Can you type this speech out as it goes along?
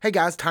Hey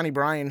guys, Tiny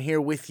Brian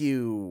here with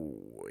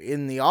you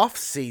in the off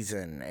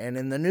season and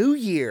in the new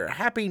year.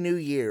 Happy New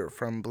Year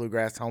from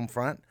Bluegrass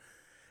Homefront.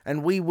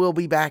 And we will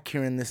be back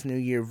here in this new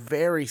year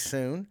very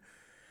soon.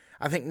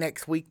 I think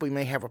next week we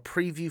may have a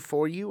preview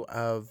for you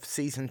of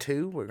season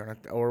 2.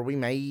 Or we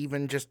may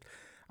even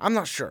I'm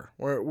not sure.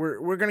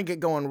 We're gonna get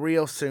going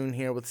real soon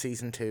here with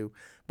season 2.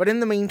 But in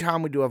the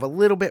meantime, we do have a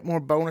little bit more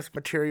bonus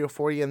material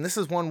for you, and this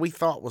is one we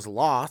thought was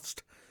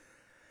lost.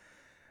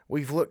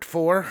 We've looked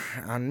for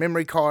on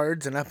memory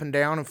cards and up and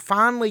down and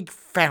finally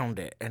found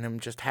it, and I'm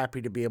just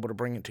happy to be able to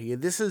bring it to you.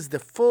 This is the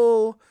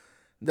full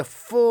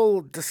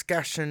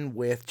discussion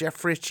with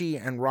Jeff Ritchie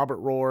and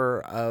Robert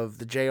Rohrer of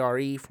the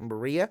JRE from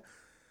Berea.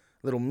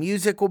 Little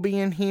music will be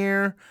in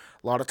here,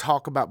 a lot of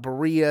talk about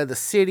Berea, the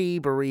city,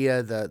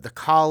 Berea, the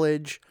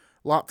college,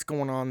 lots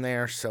going on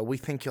there, so we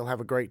think you'll have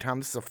a great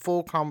time. This is a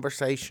full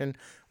conversation.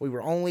 We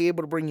were only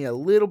able to bring you a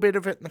little bit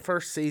of it in the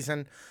first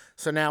season,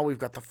 so now we've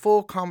got the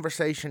full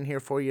conversation here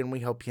for you, and we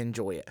hope you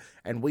enjoy it.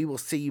 And we will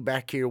see you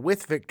back here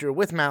with Victor,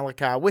 with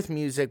Malachi, with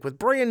music, with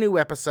brand new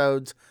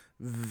episodes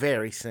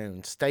very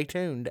soon. Stay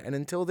tuned, and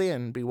until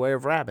then, beware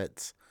of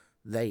rabbits.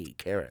 They eat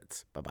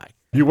carrots. Bye-bye.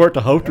 You worked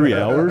a whole 3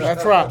 hours?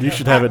 That's right. You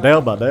should have it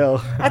down by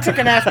now. I took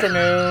an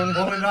afternoon.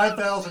 Only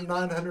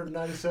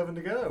 9,997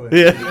 to go.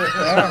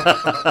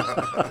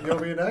 Yeah. You'll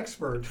be an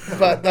expert.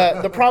 But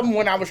the problem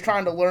when I was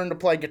trying to learn to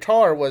play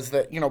guitar was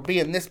that,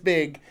 being this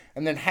big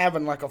and then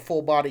having like a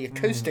full body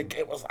acoustic,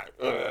 it was like,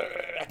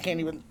 I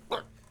can't even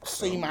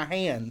see my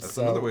hands. That's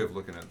so. another way of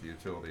looking at the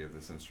utility of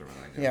this instrument,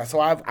 I guess. Yeah, so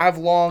I've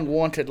long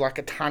wanted like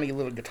a tiny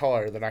little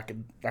guitar that I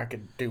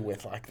could do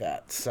with like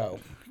that. So,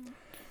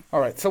 all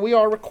right, so we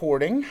are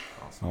recording.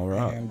 Awesome. All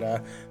right. And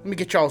let me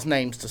get y'all's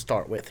names to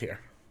start with here.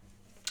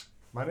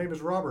 My name is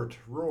Robert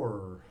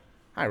Rohrer.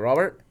 Hi,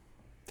 Robert.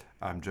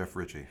 I'm Jeff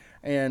Ritchie.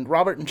 And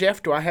Robert and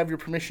Jeff, do I have your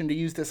permission to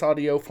use this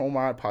audio for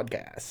my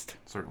podcast?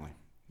 Certainly.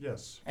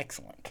 Yes.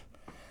 Excellent.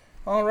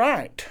 All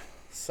right.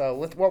 So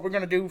what we're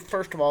going to do,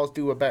 first of all, is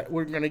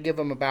we're going to give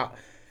them about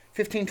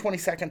 15, 20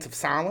 seconds of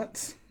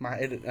silence.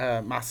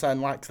 My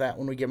son likes that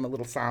when we give him a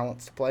little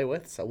silence to play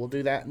with. So we'll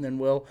do that, and then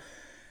we'll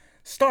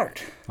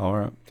start. All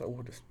right. So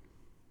we'll just...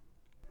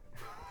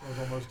 I was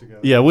almost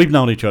together. Yeah, we've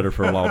known each other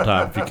for a long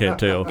time, if you can't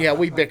tell. Yeah,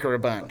 we bicker a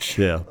bunch.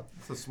 Yeah.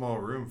 It's a small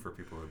room for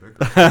people who bicker.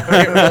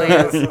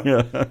 It really is.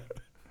 Yeah.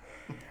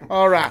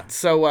 All right.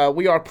 So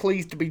we are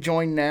pleased to be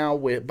joined now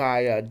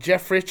by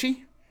Jeff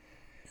Ritchie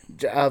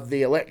of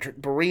the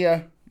Electric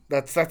Berea.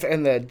 That's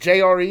and the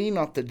JRE,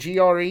 not the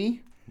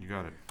GRE. You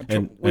got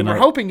it. We were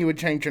hoping you would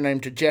change your name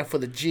to Jeff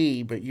with a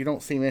G, but you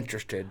don't seem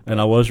interested. And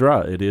I was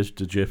right. It is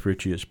the Jeff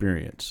Ritchie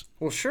Experience.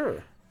 Well,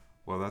 sure.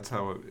 Well, that's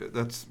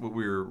what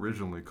we were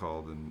originally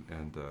called,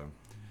 and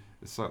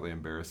it's slightly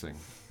embarrassing.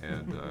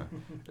 And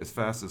as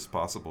fast as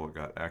possible, it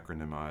got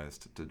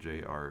acronymized to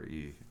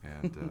JRE,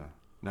 and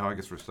now I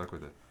guess we're stuck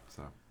with it.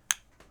 So.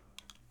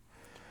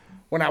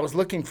 When I was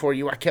looking for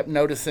you, I kept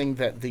noticing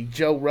that the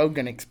Joe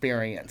Rogan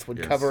Experience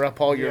would cover up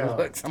all your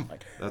looks. I'm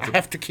like, I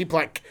have to keep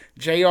like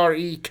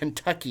JRE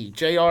Kentucky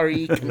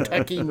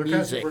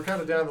music. We're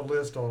kind of down the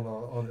list on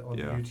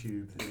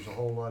YouTube. There's a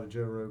whole lot of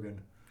Joe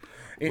Rogan.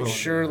 It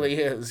surely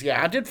is.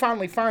 Yeah, I did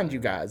finally find you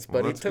guys,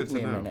 but it took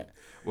me a minute.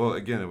 Well,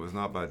 again, it was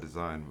not by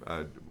design.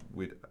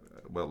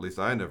 Well, at least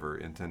I never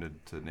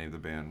intended to name the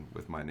band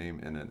with my name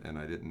in it, and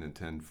I didn't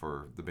intend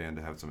for the band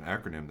to have some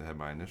acronym that had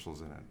my initials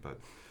in it. But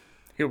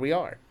here we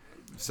are.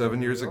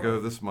 7 years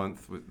ago this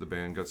month, the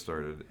band got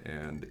started,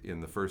 and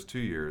in the first 2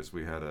 years,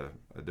 we had a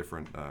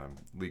different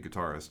lead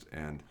guitarist,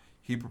 and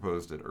he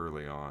proposed it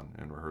early on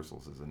in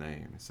rehearsals as a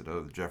name. He said,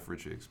 the Jeff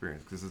Ritchie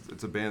Experience, because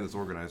it's a band that's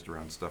organized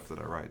around stuff that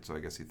I write, so I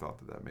guess he thought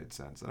that made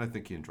sense. And I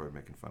think he enjoyed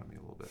making fun of me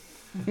a little bit.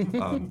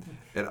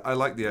 And I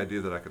liked the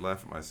idea that I could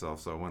laugh at myself,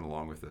 so I went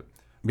along with it.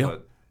 Yep.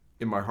 But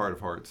in my heart of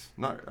hearts,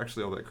 not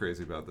actually all that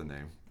crazy about the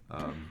name.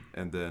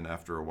 And then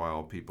after a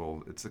while,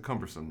 it's a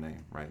cumbersome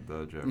name, right?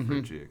 The Jeff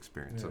Ritchie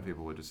Experience. Yeah. So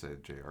people would just say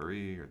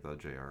JRE or the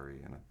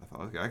JRE. And I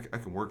thought, okay, I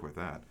can work with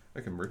that. I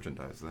can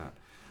merchandise that.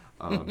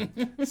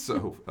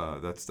 So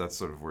that's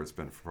sort of where it's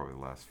been for probably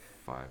the last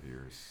 5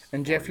 years.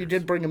 And Jeff, you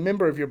did bring a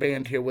member of your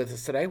band here with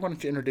us today. Why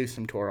don't you introduce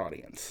him to our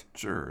audience?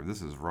 Sure.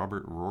 This is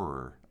Robert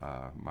Rohrer,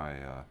 my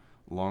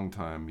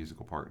longtime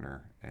musical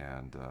partner,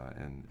 and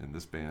in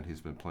this band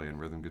he's been playing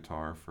rhythm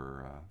guitar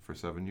for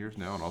 7 years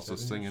now, and also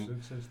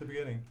singing since the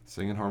beginning.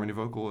 Singing harmony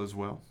vocal as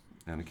well,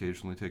 and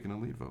occasionally taking a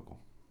lead vocal.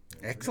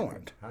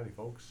 Excellent. Howdy,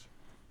 folks.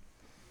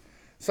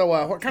 So,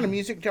 what kind of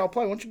music do y'all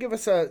play? Why don't you give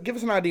us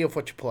an idea of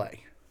what you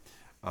play?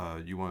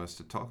 You want us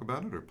to talk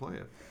about it or play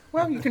it?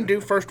 Well, you can do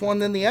first one,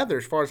 then the other,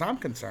 as far as I'm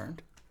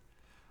concerned.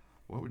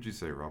 What would you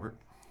say, Robert?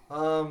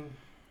 Probably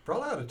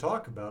ought to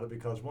talk about it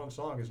because one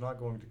song is not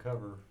going to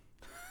cover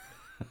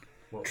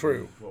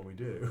what we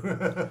do.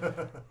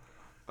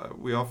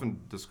 We often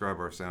describe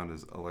our sound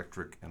as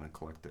electric and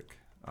eclectic.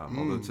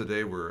 Although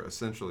today we're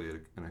essentially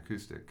an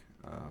acoustic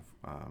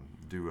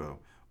duo,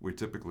 we're a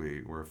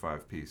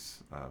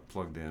 5-piece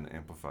plugged-in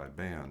amplified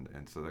band,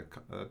 and so that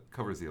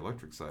covers the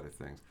electric side of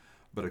things.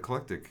 But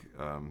eclectic,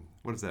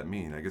 what does that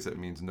mean? I guess that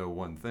means no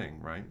one thing,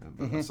 right?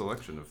 A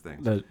selection of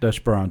things. That's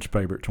Brian's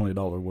favorite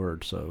 $20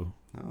 word, so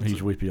No,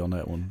 he's with you on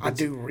that one. I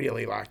do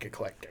really like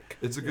eclectic.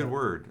 It's a good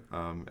word,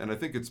 and I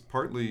think it's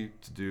partly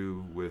to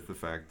do with the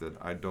fact that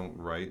I don't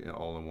write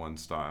all in one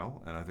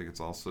style, and I think it's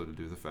also to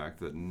do with the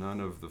fact that none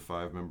of the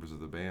 5 members of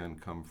the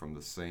band come from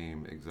the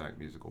same exact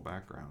musical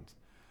backgrounds.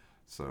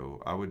 So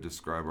I would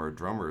describe our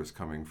drummer as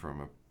coming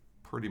from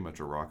pretty much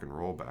a rock and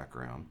roll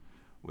background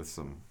with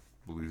some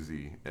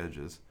bluesy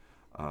edges.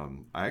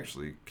 I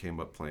actually came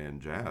up playing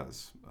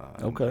jazz,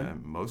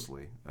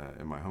 mostly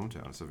in my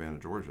hometown, Savannah,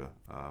 Georgia.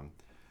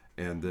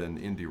 And then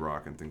indie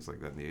rock and things like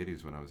that in the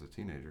 80s when I was a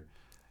teenager.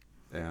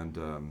 And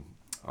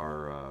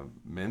our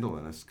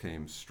mandolinist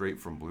came straight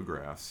from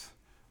bluegrass,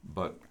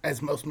 but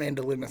As most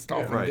mandolinists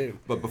often do.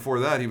 But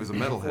before that, he was a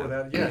Before metalhead.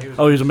 that, yeah, he was,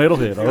 Oh, he's a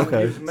metalhead. he was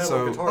Okay. a metal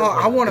So- guitar Oh,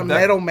 I player. want a That-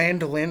 metal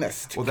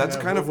mandolinist. Well, that's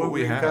Yeah, kind of what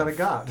we have. kind of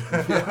got.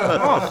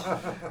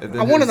 And then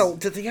I want to his- know,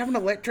 does he have an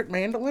electric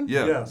mandolin?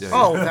 Yeah, Yes. yeah,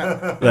 Oh,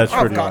 That's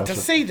I've pretty got to awesome.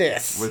 see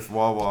this. with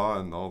wah wah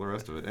and all the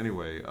rest of it.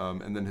 Anyway,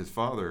 and then his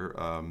father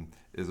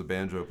is a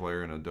banjo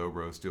player and a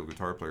dobro steel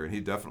guitar player, and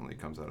he definitely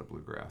comes out of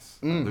bluegrass.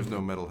 There's no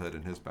metalhead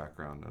in his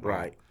background at all.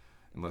 Right.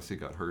 Unless he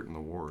got hurt in the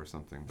war or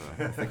something,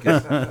 but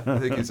I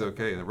think he's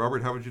okay. And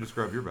Robert, how would you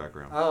describe your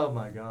background? Oh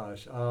my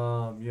gosh!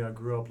 I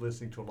grew up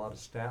listening to a lot of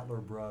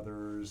Statler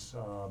Brothers.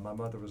 My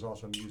mother was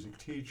also a music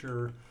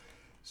teacher,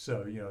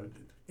 so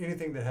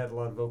anything that had a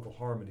lot of vocal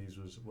harmonies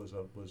was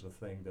a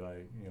thing that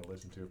I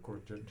listened to. Of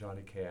course,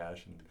 Johnny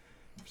Cash, and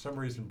for some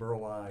reason,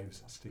 Burl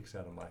Ives sticks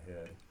out of my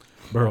head.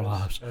 Burl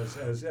Ives.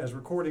 As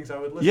recordings, I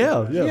would listen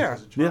Yeah, to yeah,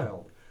 as a yeah.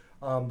 child.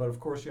 But of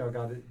course, I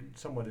got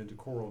somewhat into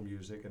choral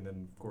music, and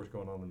then of course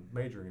going on and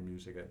majoring in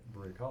music at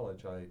Berea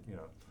College. I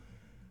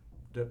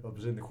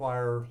was in the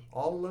choir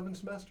all 11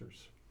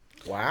 semesters.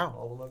 Wow.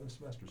 All 11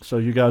 semesters. So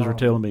you guys were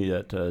telling me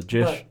that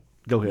Jess.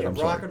 Go ahead. Yeah, I'm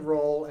rock sorry. and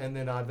roll, and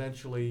then I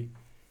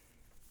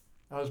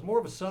was more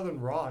of a southern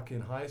rock in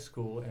high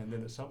school, and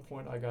then at some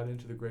point I got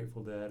into the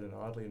Grateful Dead, and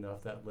oddly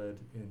enough, that led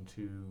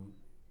into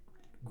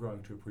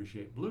growing to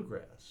appreciate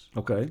bluegrass,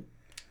 Okay.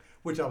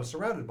 which I was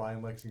surrounded by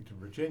in Lexington,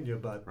 Virginia,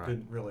 but Right.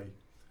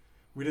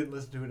 we didn't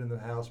listen to it in the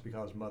house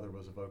because mother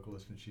was a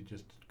vocalist and she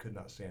just could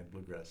not stand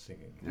bluegrass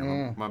singing.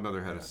 Yeah, my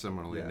mother had a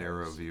similarly Yeah,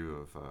 narrow it's- view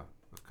of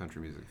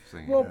country music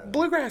singing. Well,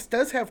 bluegrass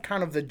does have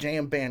kind of the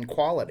jam band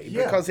quality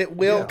Yeah, because it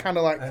will yeah. kind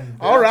of like, And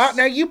all right, that's-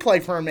 now you play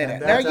for a And minute.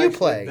 Now that's you actually-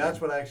 play. That's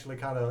what actually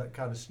kind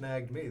of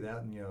snagged me. I've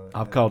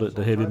and called was it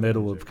the all heavy type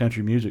metal of music.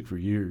 country music for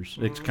years.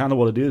 It's kind of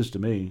what it is to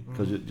me,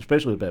 because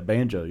especially with that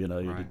banjo, you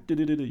Right.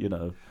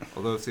 do.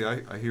 Although, see,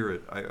 I hear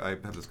it. I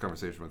have this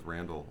conversation with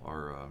Randall,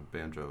 our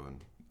banjo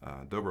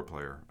and dobro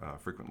player,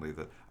 frequently,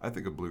 that I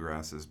think of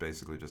bluegrass as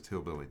basically just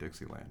hillbilly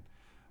Dixieland.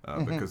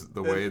 Because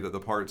the way that the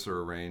parts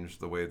are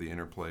arranged, the way the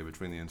interplay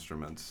between the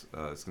instruments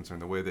is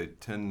concerned, the way they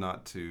tend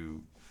not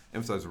to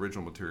emphasize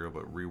original material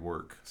but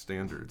rework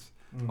standards,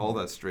 all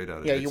that's straight out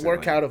of Yeah, Dixieland. you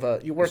work out of a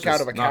It's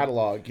just not-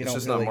 catalog. You it's don't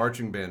just really. not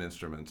marching band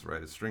instruments,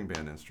 right? It's string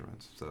band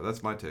instruments. So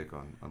that's my take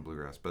on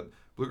bluegrass. But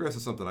bluegrass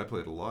is something I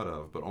played a lot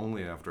of, but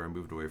only after I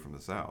moved away from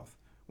the South.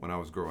 When I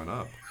was growing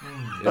up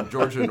in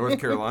Georgia and North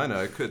Carolina,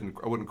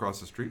 I wouldn't cross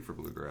the street for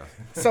bluegrass.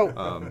 So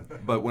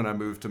But when I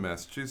moved to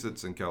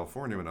Massachusetts and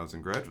California when I was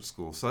in graduate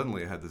school,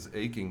 suddenly I had this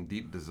aching,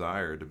 deep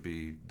desire to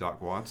be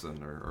Doc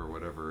Watson or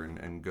whatever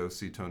and go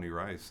see Tony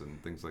Rice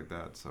and things like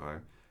that. So I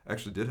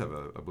actually did have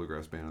a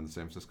bluegrass band in the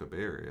San Francisco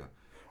Bay Area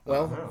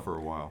for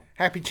a while.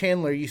 Happy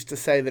Chandler used to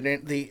say that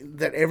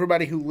that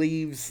everybody who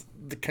leaves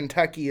the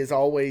Kentucky is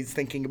always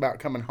thinking about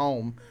coming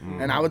home,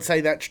 and I would say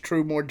that's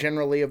true more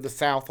generally of the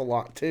South a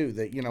lot too.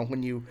 That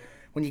when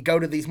you go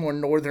to these more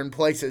northern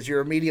places, you're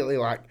immediately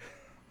like,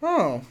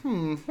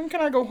 when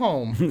can I go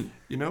home?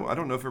 I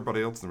don't know if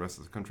everybody else in the rest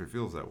of the country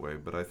feels that way,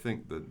 but I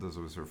think that those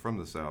of us who are from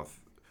the South,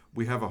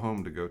 we have a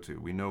home to go to.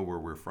 We know where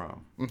we're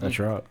from. That's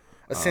right.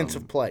 A sense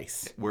of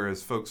place.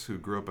 Whereas folks who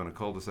grew up in a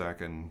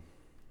cul-de-sac in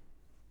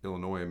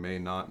Illinois may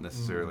not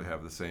necessarily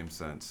have the same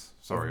sense.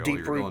 Sorry, all deep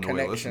your root Illinois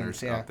connections,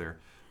 listeners yeah. out there.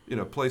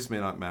 Place may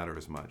not matter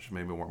as much.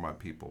 Maybe more my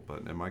people,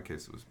 but in my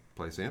case, it was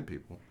place and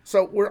people.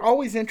 So we're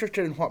always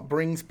interested in what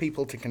brings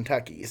people to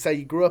Kentucky. You say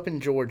you grew up in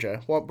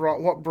Georgia. What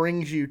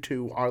brings you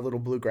to our little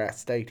bluegrass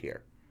state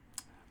here?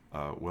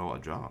 Well, a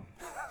job,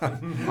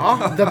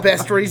 The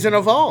best reason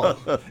of all.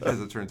 as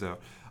it turns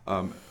out.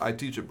 I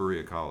teach at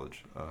Berea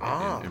College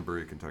in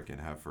Berea, Kentucky,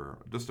 and have for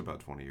just about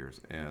 20 years.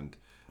 And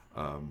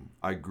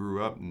I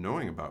grew up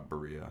knowing about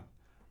Berea,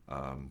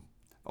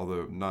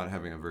 although not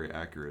having a very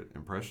accurate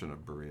impression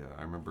of Berea.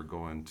 I remember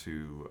going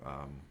to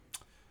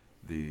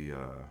the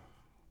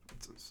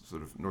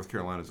sort of North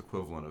Carolina's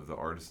equivalent of the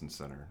Artisan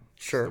Center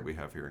that we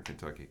have here in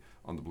Kentucky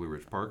on the Blue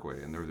Ridge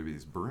Parkway, and there would be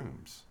these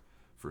brooms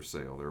for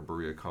sale. They were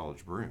Berea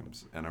College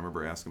brooms. And I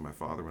remember asking my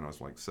father when I was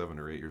like 7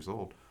 or 8 years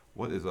old,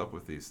 what is up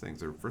with these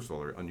things? First of all,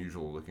 they're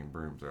unusual looking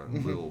brooms. They're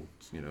little,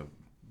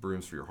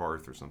 brooms for your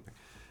hearth or something.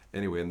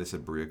 Anyway, and they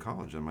said Berea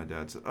College. And my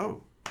dad said,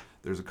 oh,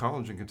 there's a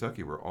college in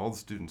Kentucky where all the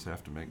students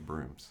have to make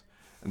brooms.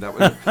 And that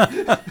was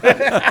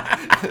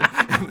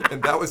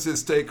and that was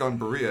his take on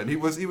Berea. And he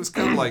was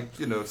kind of like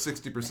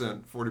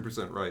 60%,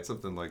 40% right,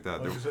 something like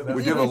that.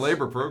 We did a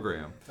labor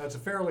program. That's a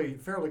fairly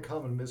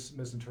common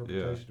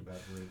misinterpretation about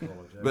Berea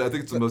College. But I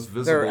think it's the most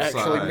visible There are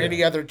actually side.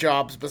 many other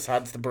jobs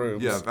besides the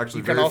brooms. Yeah, actually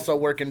you can very- also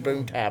work in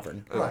Boone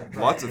Tavern.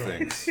 Lots of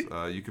things.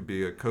 You could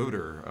be a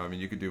coder. I mean,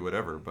 you could do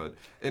whatever. But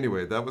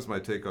anyway, that was my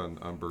take on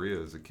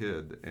Berea as a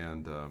kid.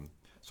 And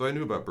so I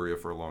knew about Berea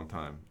for a long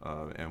time.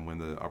 And when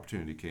the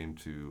opportunity came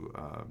to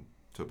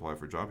apply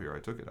for a job here, I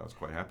took it. I was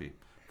quite happy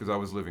because I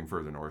was living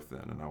further north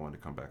then, and I wanted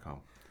to come back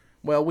home.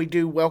 Well, we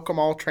do welcome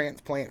all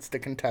transplants to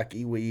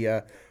Kentucky. We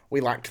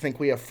like to think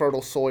we have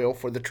fertile soil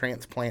for the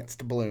transplants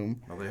to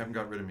bloom. Well, they haven't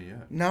got rid of me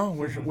yet. No,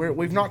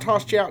 we've not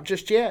tossed you out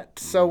just yet.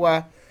 So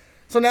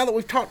now that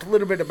we've talked a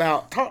little bit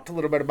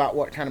about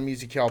what kind of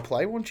music y'all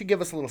play, why don't you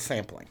give us a little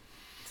sampling?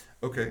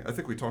 Okay, I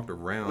think we talked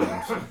around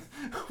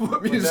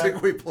what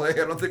music we play.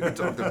 I don't think we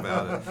talked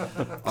about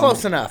it.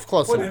 Close enough.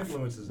 What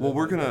influences Well,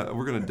 that?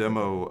 we're gonna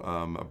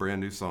demo a brand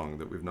new song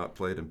that we've not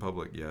played in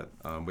public yet.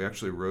 We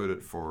actually wrote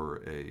it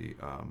for a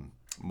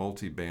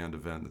multi-band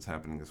event that's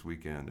happening this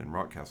weekend in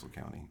Rockcastle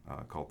County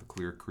called the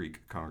Clear Creek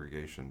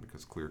Congregation,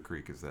 because Clear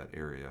Creek is that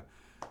area,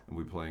 and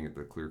we're playing at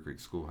the Clear Creek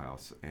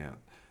Schoolhouse. And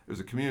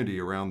there's a community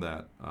around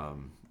that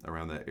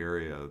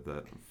area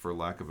that, for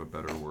lack of a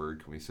better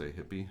word, can we say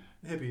hippie?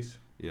 Hippies.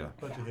 Yeah.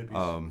 Bunch of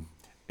hippies.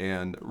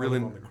 And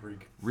Living on the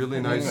creek. really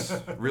nice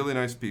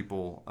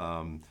people.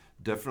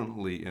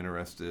 Definitely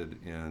interested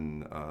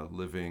in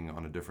living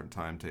on a different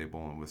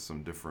timetable and with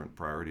some different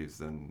priorities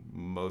than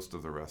most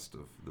of the rest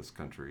of this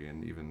country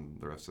and even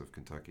the rest of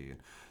Kentucky. And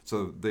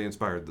so they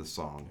inspired this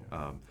song.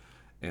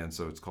 And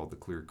so it's called the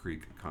Clear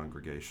Creek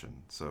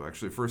Congregation. So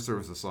actually, first there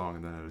was a song,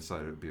 and then I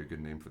decided it would be a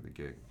good name for the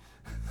gig.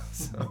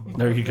 So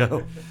There you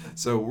go.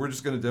 So we're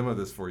just going to demo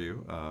this for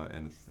you,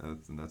 and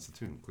that's the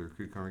tune, Clear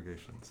Creek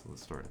Congregation. So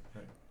let's start it.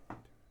 Right.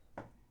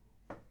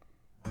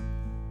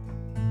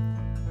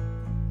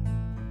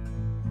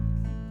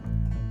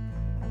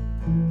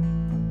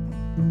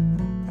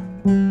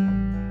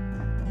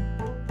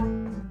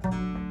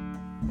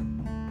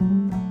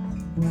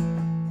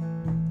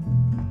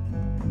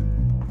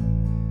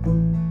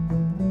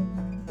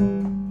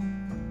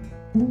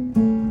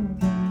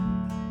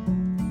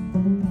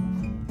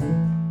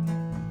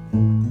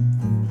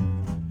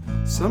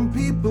 Some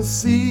people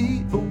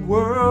see a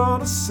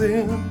world of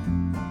sin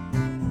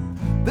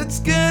that's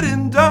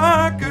getting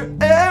darker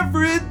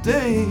every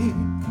day.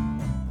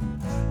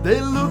 They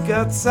look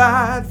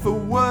outside for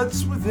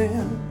what's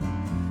within.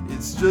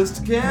 It's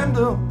just a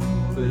candle,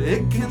 but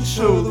it can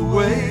show the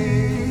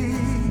way.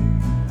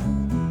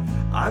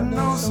 I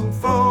know some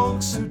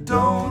folks who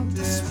don't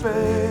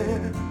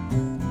despair.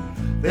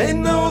 They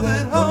know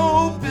that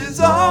hope is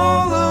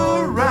all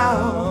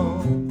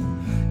around.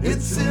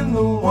 It's in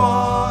the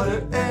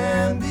water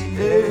and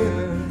the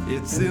air.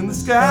 It's in the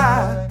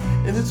sky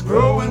and it's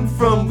growing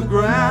from the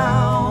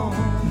ground.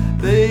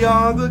 They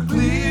are the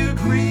Clear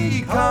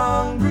Creek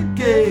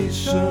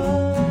Congregation,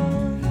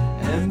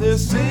 and they're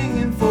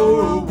singing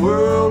for a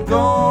world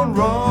gone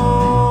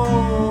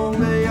wrong.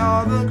 They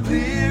are the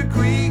Clear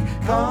Creek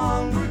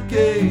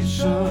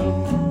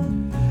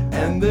Congregation,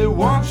 and they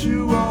want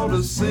you all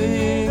to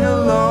sing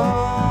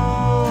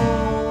along.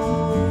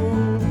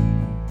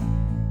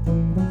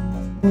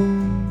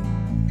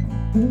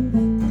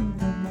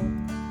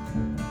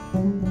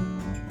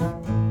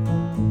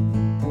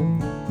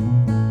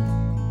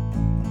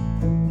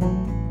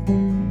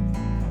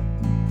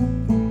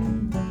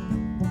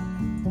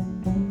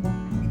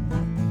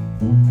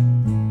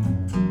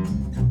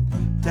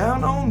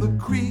 Down on the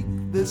creek,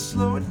 they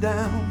slow it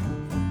down.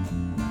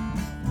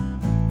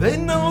 They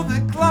know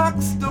that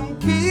clocks don't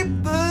keep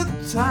the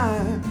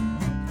time.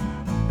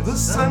 The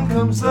sun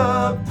comes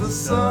up, the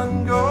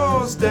sun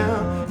goes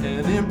down,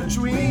 and in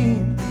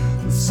between,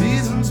 the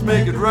seasons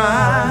make it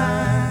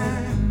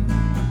right.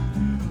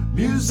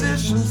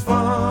 Musicians,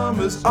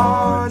 farmers,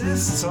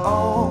 artists,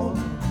 all,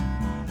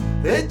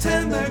 they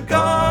tend their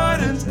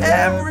gardens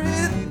every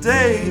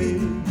day.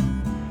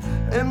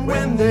 And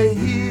when they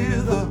hear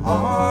the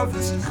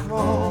harvest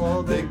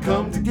call, they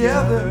come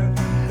together,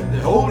 they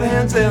hold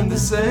hands and they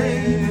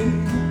say,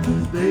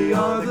 they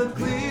are the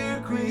Clear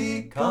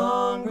Creek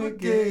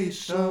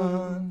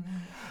Congregation,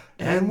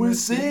 and we're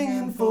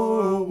singing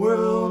for a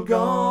world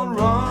gone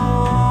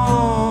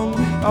wrong.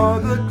 We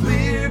are the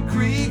Clear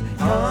Creek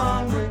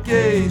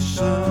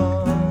Congregation,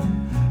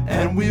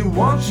 and we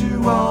want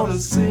you all to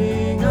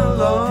sing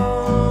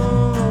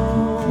along.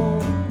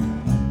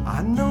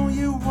 I know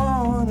you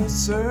want a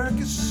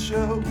circus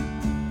show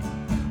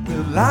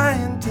with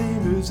lion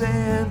tamers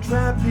and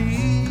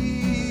trapeze.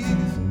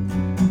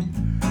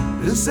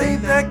 This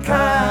ain't that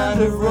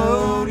kind of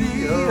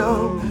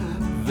rodeo.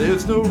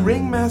 There's no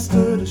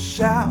ringmaster to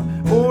shout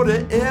or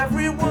to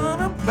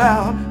everyone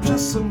about.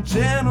 Just some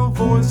gentle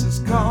voices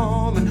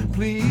calling,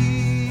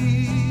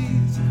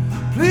 please,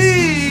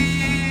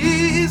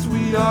 please.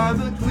 We are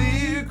the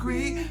Clear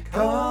Creek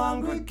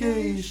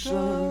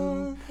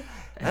Congregation,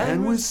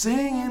 and we're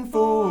singing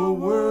for a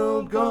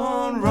world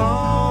gone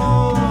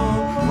wrong.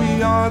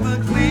 are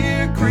the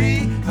Clear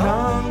Creek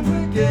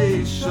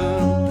congregation,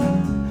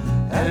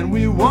 and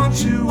we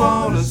want you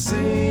all to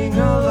sing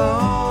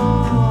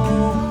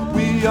along.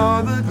 We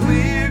are the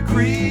Clear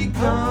Creek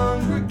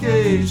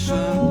congregation,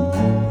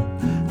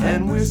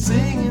 and we're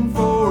singing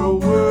for a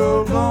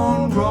world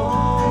gone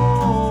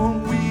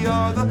wrong. We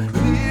are the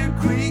Clear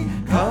Creek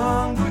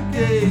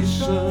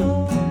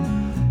congregation,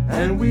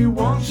 and we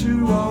want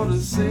you all to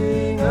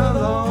sing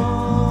along.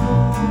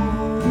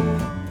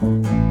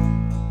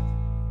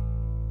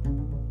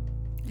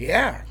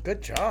 Yeah,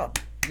 good job.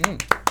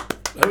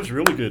 That was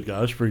really good,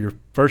 guys, for your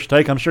first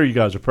take. I'm sure you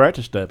guys have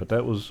practiced that, but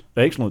that was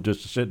excellent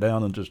just to sit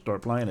down and just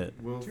start playing it.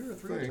 Well, 2 or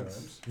 3 thanks.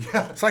 times.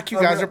 Yeah. It's like you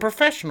guys are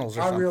professionals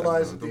or I something.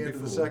 realized at Don't the be end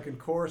of the fooled. second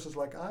chorus, it's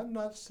like, I'm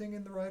not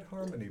singing the right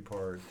harmony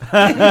part.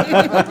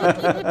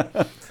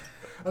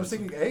 I'm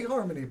singing a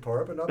harmony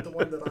part, but not the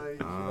one that I...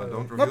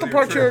 Don't reveal Not the your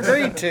part you tricks.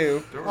 agreed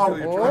to. Don't Oh,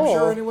 reveal your I'm tricks.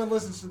 sure anyone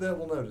listens to that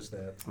will notice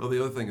that. Well, the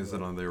other thing is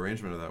that on the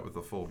arrangement of that with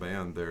the full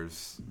band,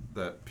 there's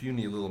that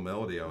puny little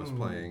melody I was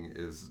playing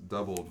is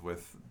doubled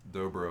with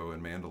dobro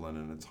and mandolin,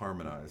 and it's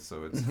harmonized,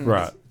 so it's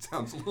Right. it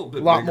sounds a little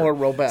bit A lot bigger. more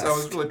robust. So I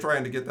was really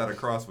trying to get that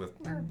across with,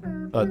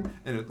 and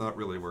it's not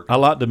really working. I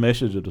like the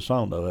message of the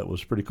song, though. That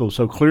was pretty cool.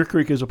 So Clear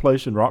Creek is a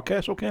place in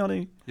Rockcastle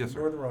County? Yes, sir.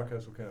 Northern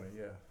Rockcastle County,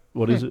 yeah.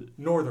 What is it?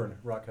 Northern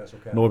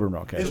Rockcastle County. Northern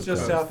Rockcastle It's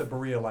just County. south of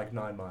Berea, like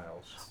 9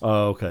 miles.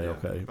 Oh, okay,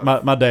 Yeah. okay.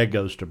 My dad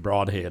goes to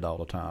Broadhead all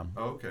the time.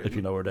 Okay. If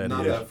you know where that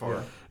Not is. that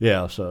far.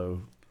 Yeah, so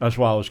that's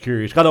why I was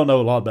curious. I don't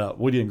know a lot about.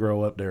 We didn't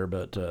grow up there,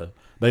 but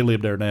they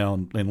live there now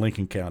in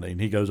Lincoln County,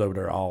 and he goes over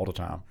there all the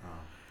time.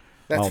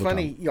 That's all the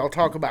funny y'all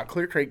talk about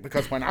Clear Creek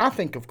because when I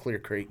think of Clear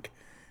Creek,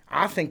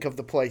 I think of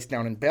the place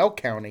down in Bell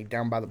County,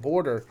 down by the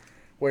border,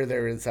 where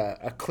there is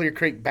a Clear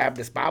Creek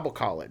Baptist Bible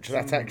College.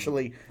 That's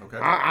actually, Okay.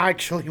 I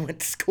actually went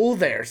to school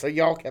there. So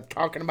y'all kept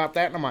talking about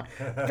that, and I'm like,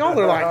 y'all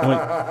are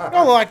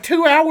like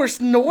 2 hours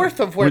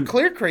north of where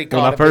Clear Creek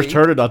When ought I to first be.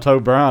 heard it, I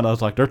told Brian, I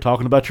was like, "They're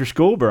talking about your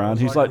school, Brian."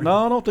 He's like,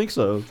 "No, I don't think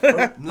so."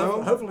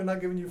 No, Hopefully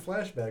not giving you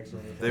flashbacks or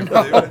anything.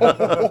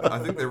 I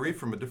think they read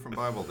from a different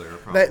Bible there.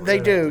 Probably. They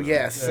do,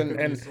 yes. Yeah, and could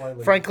be and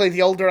slightly- frankly,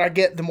 the older I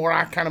get, the more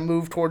I kind of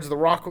move towards the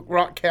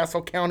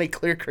Rockcastle County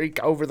Clear Creek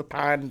over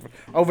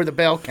the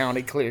Bell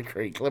County Clear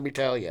Creek, let me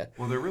tell you.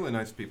 Well, they're really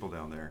nice people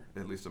down there,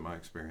 at least in my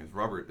experience.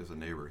 Robert is a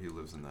neighbor. He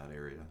lives in that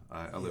area.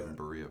 I live in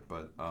Berea.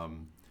 But a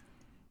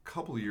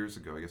couple of years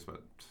ago, I guess about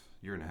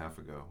a year and a half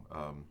ago,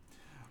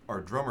 our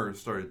drummer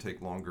started to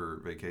take longer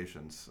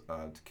vacations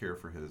to care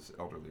for his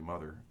elderly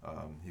mother.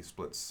 He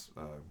splits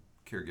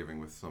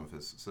caregiving with some of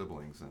his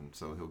siblings, and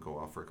so he'll go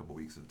off for a couple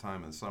weeks at a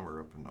time in the summer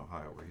up in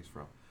Ohio, where he's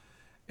from.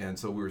 And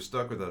so we were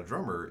stuck without a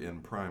drummer in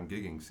prime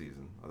gigging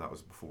season. That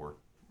was before,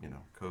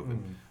 COVID.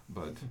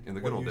 But in the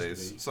good What old used to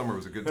days, be. summer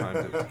was a good time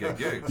to get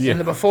gigs. Yeah. In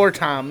the before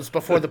times,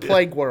 before the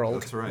plague world.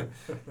 That's right.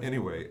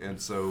 Anyway, and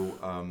so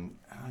I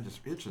was just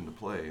itching to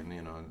play, and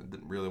I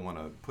didn't really want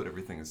to put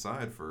everything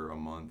aside for a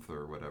month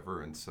or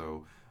whatever. And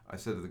so I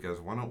said to the guys,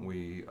 why don't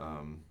we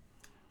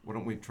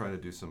try to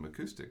do some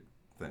acoustic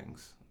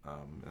things?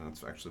 And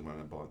that's actually when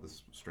I bought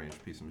this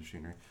strange piece of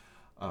machinery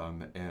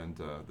and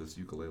this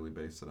ukulele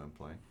bass that I'm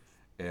playing.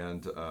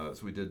 And so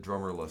we did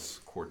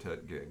drummerless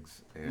quartet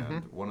gigs.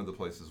 And one of the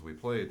places we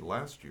played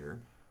last year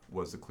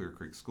was the Clear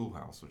Creek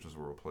Schoolhouse, which is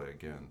where we'll play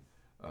again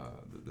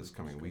this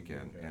coming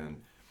weekend.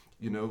 And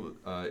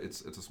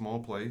it's a small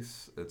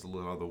place. It's a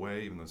little out of the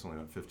way, even though it's only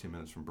about 15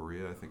 minutes from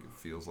Berea. I think it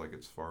feels like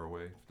it's far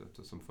away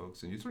to some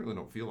folks, and you certainly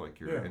don't feel like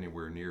you're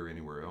anywhere near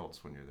anywhere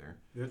else when you're there.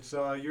 It's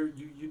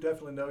you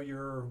definitely know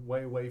you're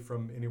way away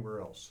from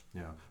anywhere else.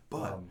 Yeah,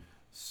 but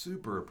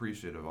super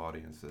appreciative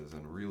audiences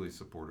and really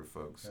supportive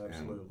folks.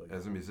 Absolutely. And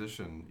as a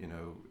musician,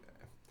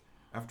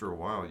 after a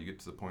while, you get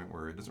to the point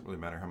where it doesn't really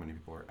matter how many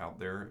people are out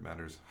there. It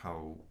matters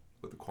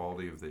what the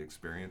quality of the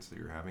experience that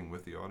you're having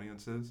with the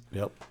audience is.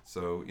 Yep.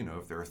 So,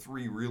 if there are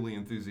 3 really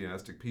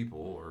enthusiastic people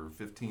or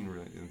 15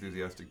 really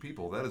enthusiastic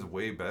people, that is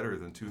way better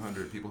than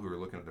 200 people who are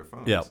looking at their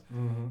phones, Yep.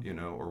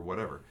 Or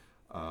whatever.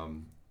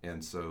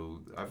 And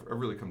so I've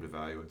really come to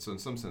value it. So in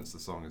some sense, the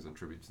song is a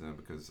tribute to them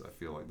because I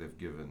feel like they've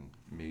given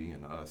me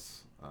and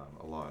us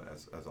a lot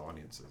as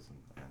audiences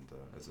and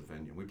as a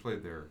venue. We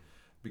played there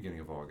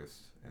beginning of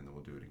August, and then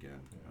we'll do it again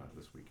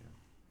this weekend.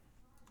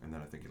 And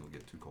then I think it'll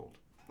get too cold.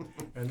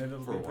 And then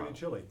it'll For a be pretty while.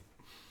 chilly.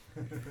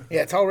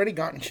 Yeah, it's already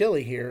gotten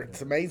chilly here.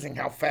 It's amazing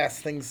how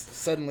fast things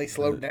suddenly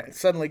slowed down.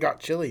 Suddenly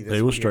got chilly this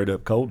It was year. straight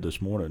up cold this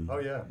morning. Oh,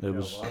 yeah. It Yeah,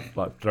 was well,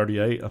 like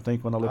 38, I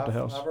think, when I left the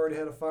house. I've already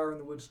had a fire in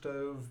the wood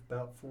stove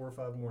about 4 or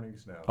 5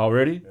 mornings now.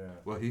 Already? Yeah.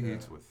 Well, he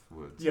heats with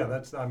wood. Yeah, so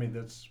it's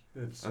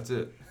that's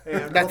it.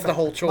 and That's the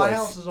whole My choice.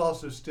 house is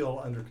also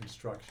still under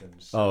construction.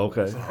 So, Oh,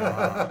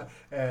 okay.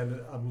 and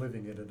I'm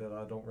living in it, and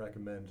I don't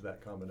recommend that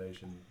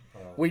combination.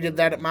 We did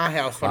that at my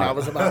house when I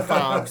was about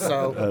 5.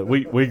 So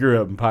We grew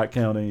up in Pike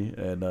County,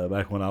 and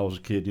back when I was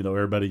a kid,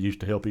 everybody used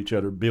to help each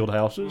other build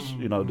houses,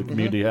 the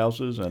community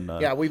houses. And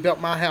yeah, we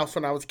built my house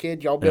when I was a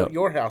kid. Y'all built Yep.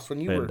 your house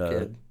when you were and a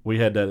kid. we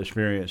had that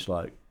experience.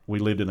 Like, we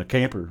lived in a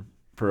camper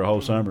for a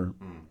whole summer,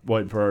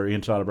 waiting for our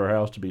inside of our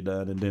house to be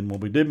done. And then when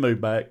we did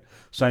move back,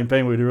 same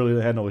thing. We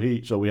really had no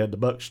heat, so we had the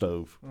buck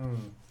stove.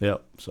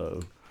 Yep.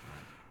 So.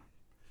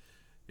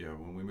 Yeah,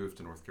 when we moved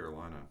to North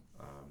Carolina,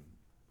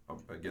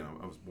 again,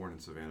 I was born in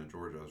Savannah,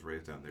 Georgia. I was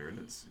raised down there, and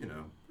it's there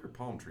are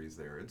palm trees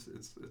there. It's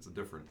a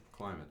different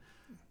climate.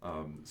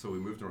 So we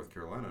moved to North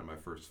Carolina, and my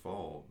first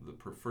fall,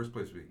 the first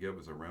place we could get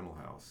was a rental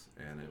house,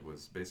 and it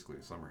was basically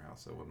a summer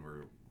house, so it wasn't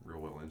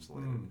real well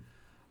insulated.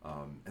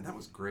 And that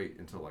was great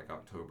until like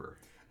October.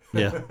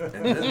 Yeah.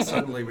 And then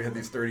suddenly we had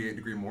these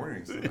 38-degree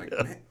mornings. And like,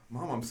 man,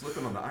 Mom, I'm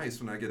slipping on the ice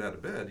when I get out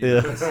of bed.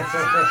 This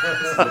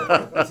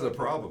is a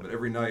problem. And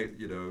every night,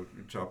 we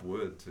chop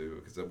wood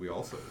too, because we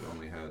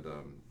only had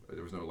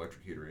there was no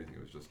electric heater or anything.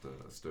 It was just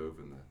a stove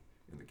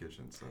in the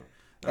kitchen. So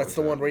that's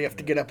the one where you have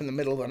to get up in the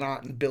middle of the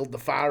night and build the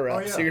fire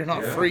up, so you're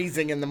not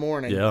freezing in the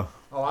morning. Yeah.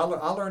 Oh,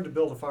 I learned to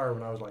build a fire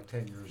when I was like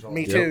 10 years old.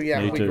 Me too.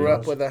 Yeah, we grew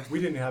up with a. We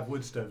didn't have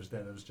wood stoves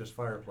then; it was just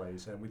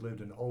fireplace, and we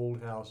lived in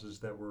old houses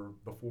that were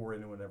before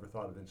anyone ever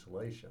thought of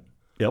insulation.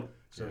 Yep.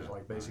 So it's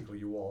like basically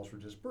your walls were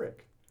just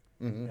brick,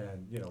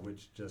 and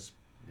which just.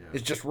 Yeah.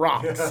 It's just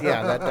rocks.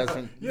 Yeah, that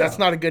doesn't. That's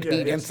not a good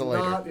heat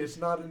insulator. It's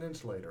not an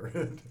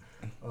insulator.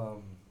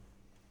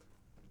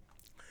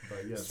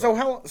 But yeah,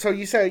 So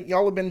you say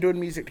y'all have been doing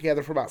music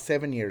together for about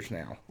 7 years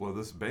now. Well,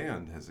 this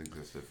band has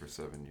existed for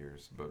 7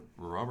 years, but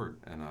Robert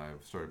and I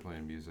started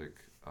playing music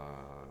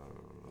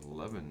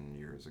 11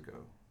 years ago,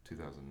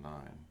 2009.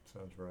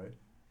 Sounds right.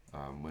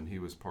 When he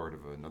was part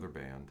of another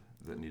band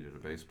that needed a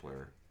bass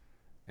player,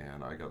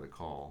 and I got the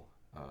call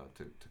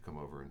to come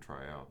over and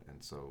try out,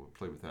 and so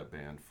played with that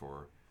band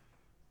for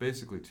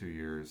basically 2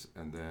 years,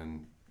 and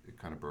then it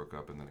kind of broke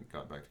up, and then it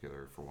got back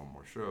together for one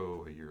more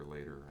show a year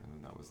later, and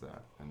then that was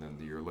that. And then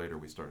the year later,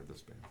 we started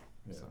this band.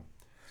 Yeah.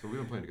 So we've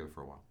been playing together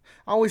for a while.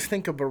 I always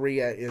think of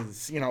Berea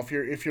as,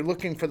 if you're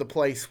looking for the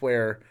place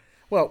where,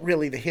 well,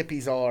 really the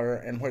hippies are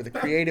and where the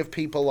creative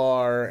people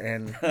are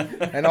and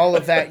all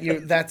of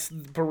that, that's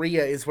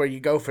Berea is where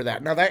you go for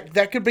that. Now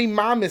that could be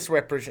my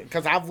misrepresentation,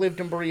 because I've lived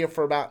in Berea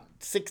for about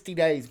 60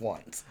 days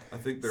once. I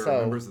think there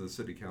are members of the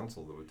city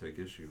council that would take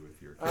issue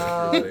with your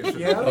characterization.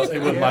 They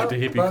wouldn't like the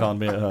hippie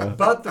comment.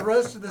 But the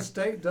rest of the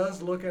state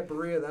does look at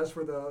Berea. That's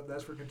where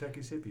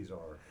Kentucky's hippies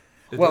are.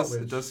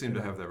 It does seem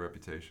to have that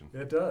reputation.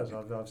 It does.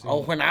 I've seen.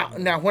 Oh, when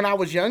I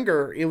was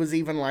younger, it was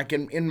even like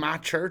in my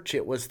church,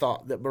 it was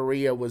thought that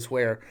Berea was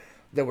where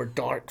there were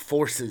dark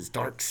forces,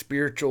 dark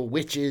spiritual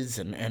witches,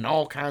 and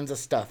all kinds of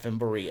stuff in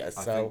Berea.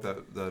 So I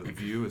think that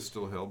view is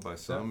still held by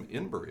some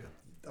in Berea.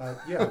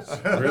 Yes.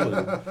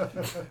 Really?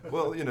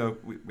 Well, we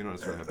don't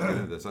necessarily have to get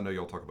into this. I know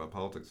y'all talk about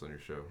politics on your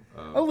show.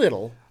 A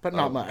little, but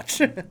not much.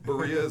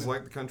 Berea is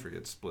like the country.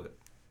 It's split.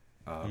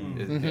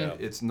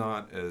 It's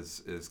not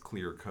as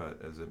clear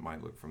cut as it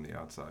might look from the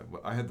outside.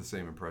 Well, I had the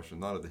same impression,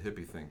 not of the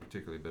hippie thing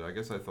particularly, but I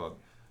guess I thought,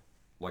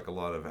 like a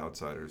lot of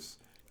outsiders,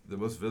 the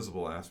most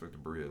visible aspect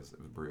of Berea is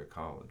Berea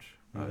College.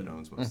 It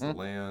owns most of the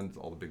land.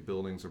 All the big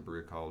buildings are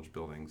Berea College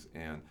buildings,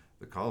 and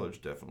the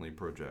college definitely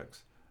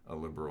projects a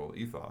liberal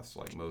ethos,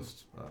 like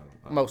most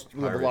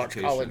liberal arts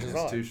colleges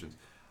institutions.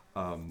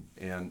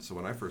 And so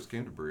when I first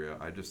came to Berea,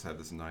 I just had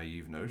this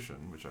naive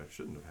notion, which I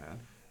shouldn't have had,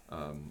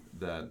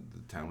 that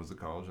the town was the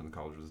college and the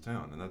college was the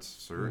town, and that's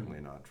certainly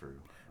not true.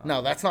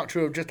 No, that's not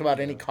true of just about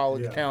any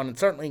college town, and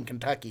certainly in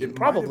Kentucky, and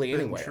probably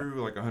anywhere. It might have been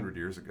true like 100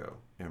 years ago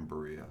in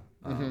Berea,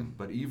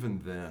 but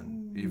even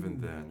then,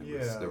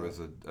 there was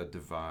a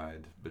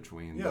divide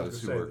between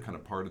those who were kind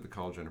of part of the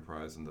college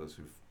enterprise and those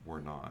who were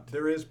not.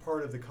 There is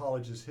part of the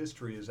college's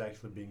history is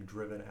actually being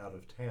driven out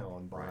of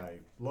town by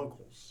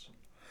locals.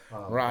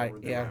 Right.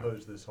 They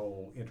oppose this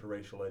whole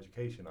interracial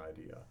education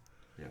idea.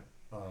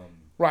 Yeah.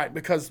 Right,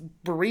 because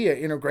Berea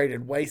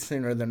integrated way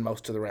sooner than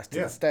most of the rest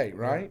of the state,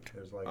 right? Yeah.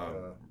 There's like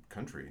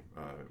country,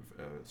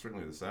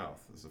 certainly the South,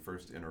 is the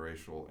first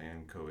interracial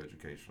and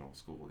co-educational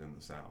school in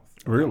the South.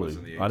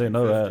 Really? I didn't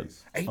know that.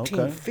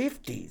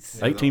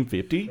 1850s.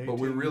 1850? But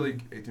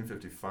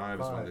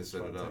 1855 is when they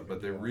set it up,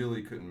 but they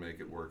really couldn't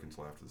make it work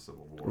until after the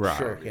Civil War. Right.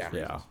 Sure,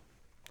 yeah.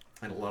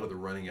 And a lot of the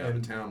running out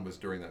of town was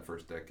during that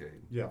first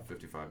decade,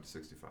 55 to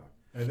 65.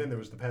 And then there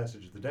was the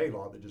passage of the Day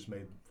Law that just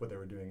made what they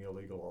were doing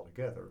illegal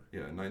altogether.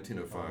 Yeah, in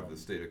 1905, the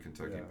state of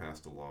Kentucky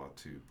passed a law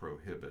to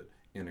prohibit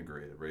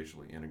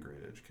racially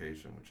integrated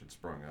education, which had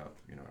sprung up,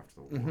 after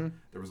the war.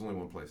 There was only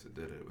one place that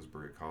did it. It was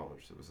Berea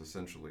College. It was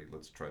essentially,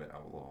 let's try to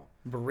outlaw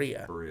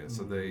Berea.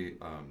 So they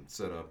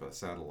set up a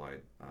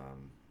satellite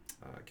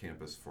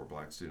campus for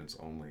black students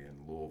only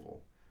in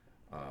Louisville,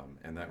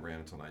 and that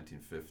ran until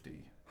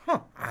 1950.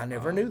 Huh, I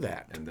never knew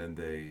that. And then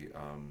they,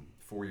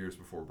 4 years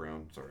before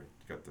Brown, sorry,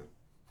 you got the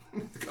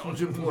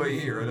college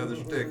employee here, another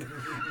shtick.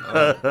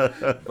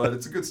 But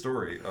it's a good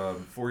story.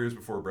 4 years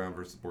before Brown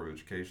versus Board of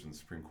Education, the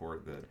Supreme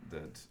Court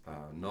that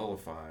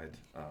nullified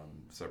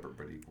separate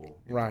but equal,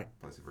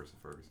 Plessy versus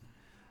Ferguson,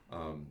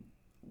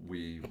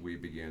 we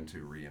began to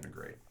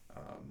reintegrate.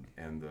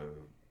 And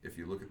if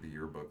you look at the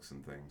yearbooks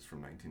and things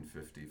from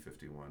 1950,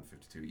 51,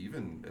 52,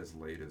 even as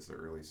late as the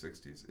early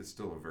 60s, it's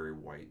still a very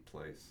white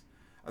place.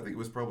 I think it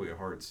was probably a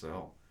hard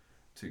sell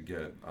to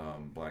get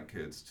black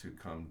kids to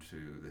come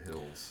to the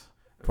hills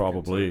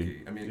Probably.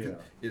 Kentucky. I mean,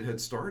 it had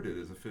started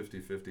as a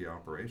 50-50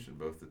 operation.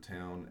 Both the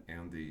town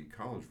and the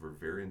college were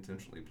very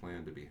intentionally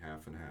planned to be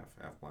half and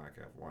half black,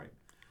 half white.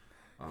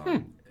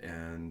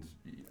 And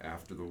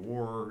after the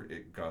war,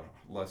 it got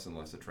less and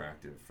less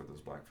attractive for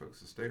those black folks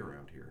to stay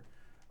around here.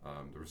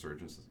 The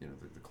resurgence,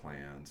 the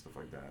Klan, stuff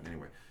like that.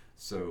 Anyway,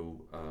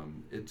 so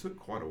it took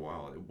quite a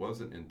while. It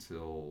wasn't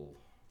until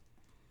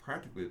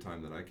practically the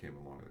time that I came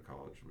along to the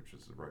college, which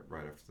is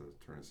right after the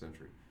turn of the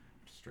century.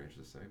 Which is strange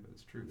to say, but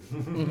it's true.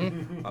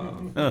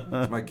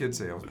 My kids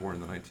say I was born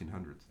in the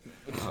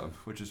 1900s,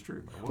 which is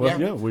true. We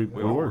all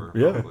were.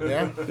 Probably.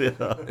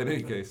 Yeah. In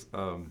any case,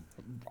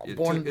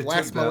 Born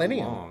last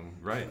millennium. Long,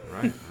 right.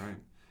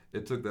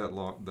 It took that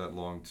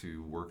long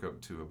to work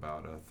up to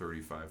about a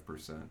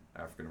 35%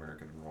 African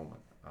American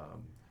enrollment.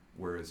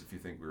 Whereas if you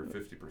think we were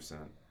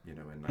 50%, in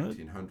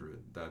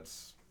 1900,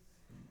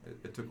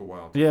 it took a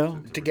while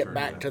to get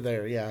back to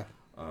there.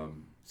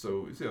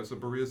 So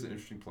Berea is an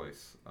interesting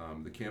place.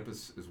 The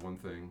campus is one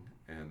thing,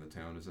 and the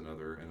town is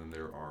another. And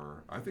then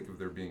I think of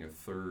there being a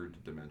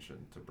third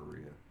dimension to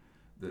Berea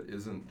that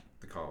isn't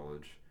the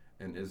college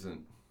and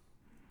isn't,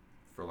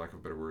 for lack of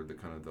a better word, the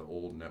kind of the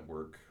old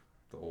network,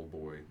 the old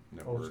boy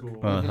network. Old school.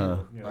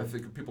 I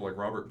think of people like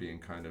Robert being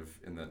kind of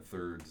in that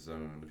third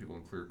zone, the people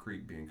in Clear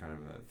Creek being kind of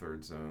in that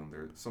third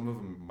zone. Some of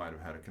them might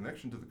have had a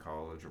connection to the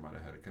college or might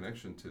have had a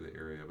connection to the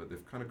area, but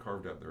they've kind of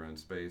carved out their own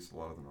space. A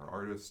lot of them are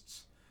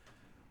artists.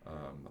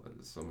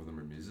 Some of them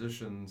are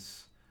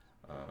musicians.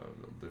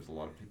 There's a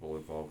lot of people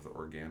involved with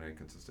organic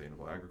and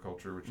sustainable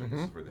agriculture, which I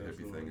guess is where the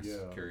hippie thing is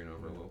carrying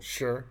over a little.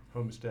 Sure.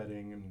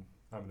 Homesteading and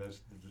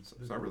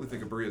So I really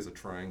think of Berea as a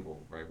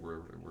triangle, right?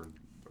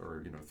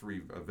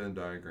 A Venn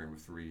diagram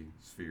of three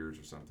spheres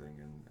or something,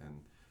 and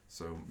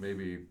so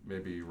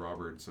maybe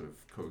Robert sort of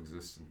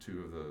coexists in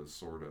two of those,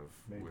 sort of,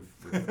 with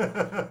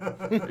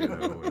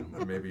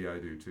and maybe I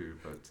do too.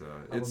 But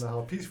I don't know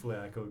how peacefully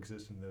I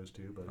coexist in those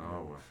two. But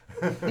well.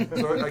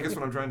 So I guess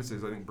what I'm trying to say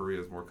is I think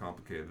Berea is more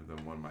complicated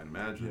than one might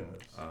imagine.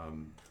 Yes.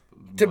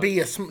 To be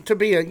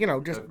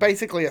just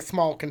basically a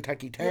small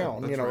Kentucky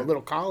town, right. a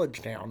little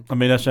college town. I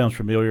mean, that sounds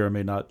familiar. I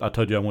mean, I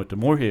told you I went to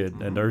Moorhead,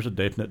 and there's a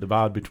definite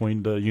divide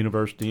between the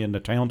university and the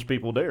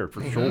townspeople there,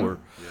 for sure.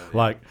 Yeah.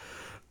 Like,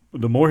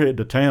 the Moorhead,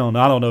 the town,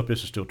 I don't know if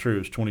this is still true.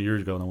 It's 20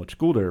 years ago and I went to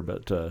school there,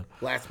 but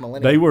last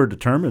millennium, they were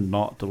determined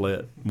not to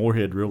let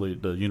Moorhead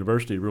the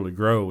university really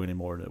grow any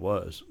more than it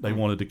was. They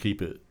wanted to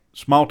keep it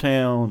small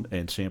town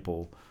and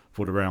simple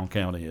for the Brown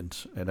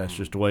Countyans, and that's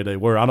just the way they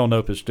were. I don't know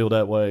if it's still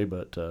that way,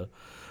 but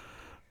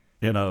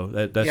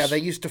that's they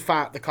used to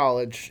fight the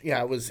college.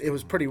 Yeah, it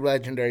was pretty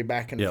legendary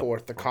back and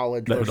forth. The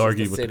college they versus would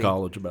argue the with city. the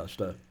college about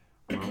stuff.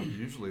 Well,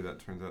 usually that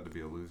turns out to be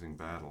a losing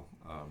battle,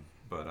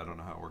 but I don't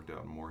know how it worked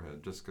out in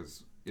Moorhead. Just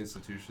because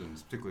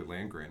institutions, particularly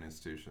land grant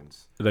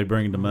institutions, they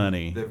bring the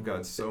money. They've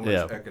got so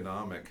much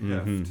economic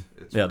heft.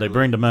 It's they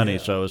bring the money,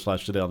 so it's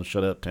like sit down and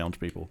shut up,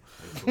 townspeople.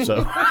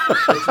 So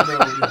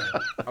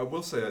I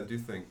will say I do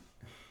think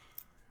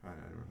I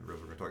don't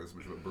realize we're going to talk this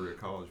much about Berea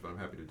College, but I'm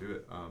happy to do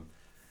it.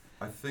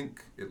 I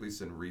think, at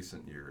least in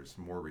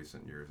more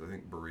recent years, I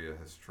think Berea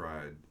has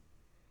tried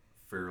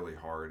fairly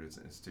hard as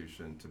an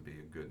institution to be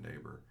a good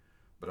neighbor.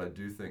 But I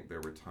do think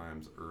there were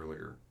times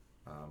earlier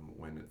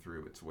when it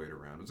threw its weight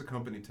around. It was a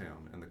company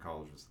town, and the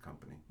college was the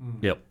company.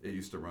 Yep. It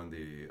used to run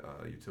the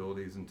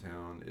utilities in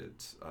town.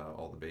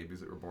 All the babies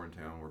that were born in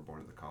town were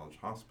born at the college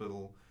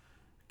hospital.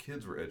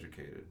 Kids were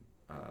educated.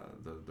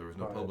 There was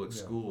no public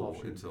school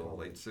until the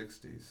late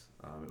 60s.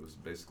 It was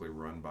basically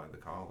run by the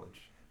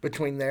college.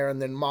 Between there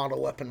and then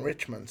Model up in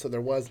Richmond, so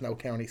there was no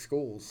county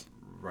schools.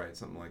 Right,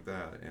 something like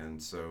that.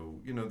 And so,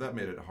 that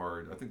made it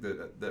hard. I think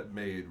that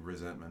made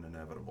resentment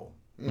inevitable,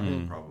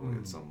 probably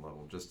at some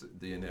level. Just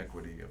the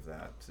inequity of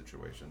that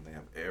situation. They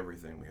have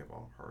everything, we have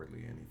hardly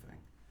anything.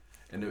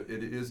 And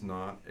it is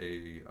not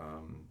a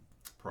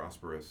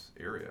prosperous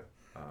area.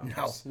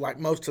 No, like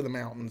most of the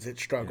mountains, it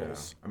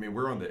struggles. Yeah. I mean,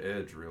 we're on the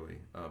edge, really.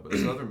 But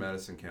southern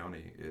Madison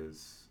County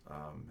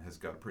has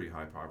got a pretty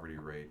high poverty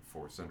rate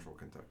for central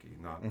Kentucky,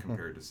 not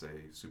compared to,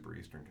 say, super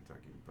eastern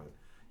Kentucky. But,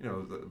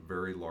 the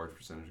very large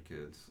percentage of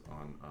kids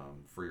on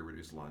free or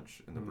reduced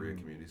lunch in the Berea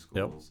community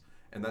schools.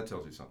 Yep. And that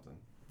tells you something,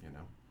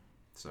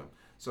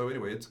 So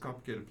anyway, it's a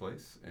complicated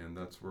place, and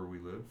that's where we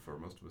live, or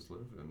most of us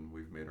live, and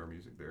we've made our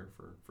music there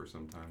for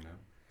some time now.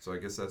 So I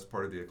guess that's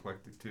part of the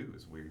eclectic too,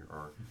 is we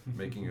are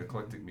making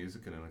eclectic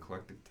music in an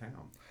eclectic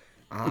town.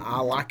 I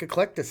like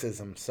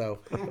eclecticism. So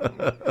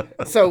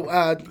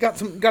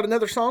got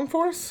another song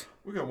for us?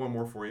 We got one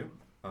more for you.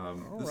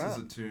 This right. is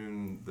a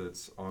tune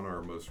that's on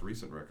our most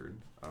recent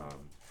record,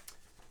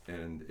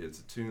 and it's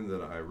a tune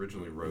that I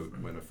originally wrote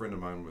when a friend of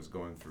mine was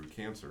going through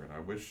cancer, and I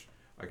wish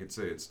I could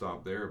say it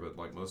stopped there, but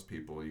like most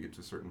people, you get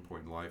to a certain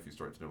point in life, you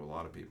start to know a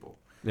lot of people.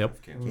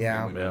 Yep. Cancer,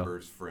 family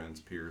members, friends,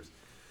 peers.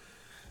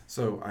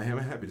 So I am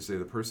happy to say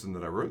the person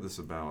that I wrote this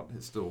about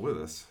is still with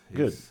us.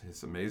 Good.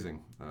 It's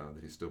amazing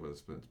that he's still with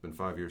us. But it's been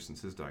 5 years since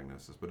his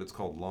diagnosis. But it's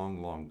called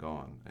Long, Long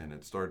Gone. And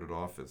it started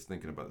off as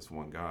thinking about this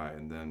one guy.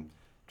 And then,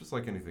 just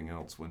like anything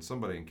else, when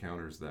somebody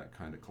encounters that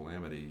kind of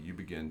calamity, you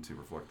begin to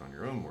reflect on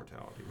your own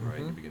mortality,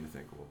 right? You begin to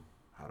think, well,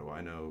 how do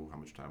I know how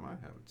much time I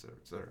have, et cetera,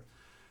 et cetera.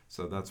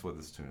 So that's what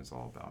this tune is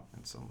all about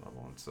at some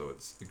level. And so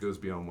it goes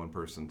beyond one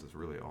person to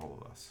really all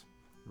of us.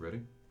 You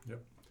ready?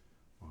 Yep.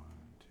 1,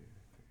 2,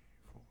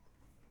 3, 4,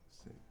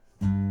 6.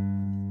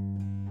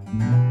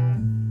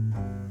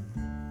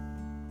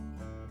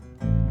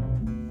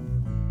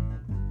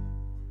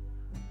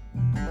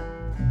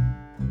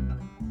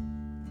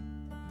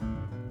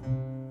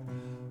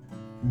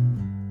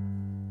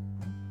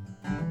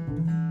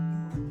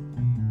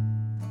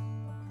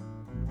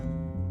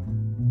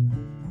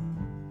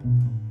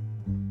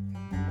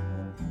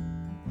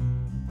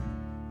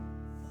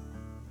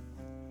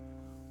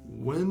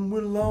 When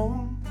we're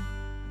long,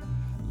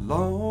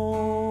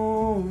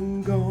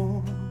 long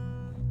gone,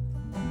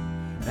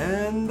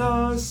 and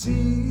our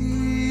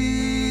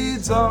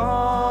seeds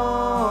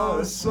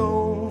are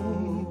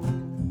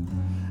sown,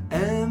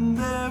 and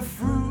their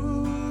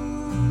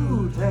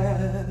fruit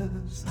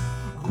has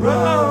grown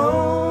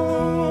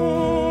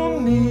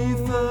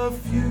 'neath the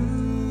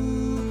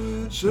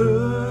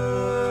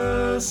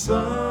future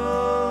sun.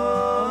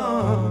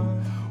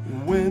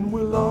 When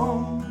we're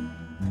long,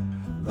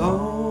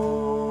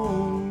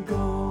 long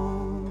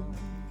gone.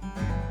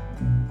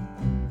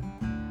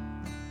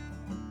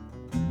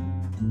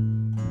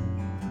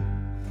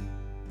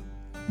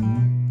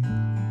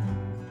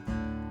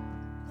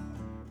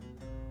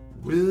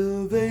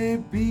 Will they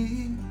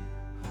be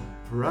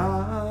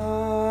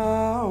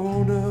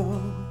proud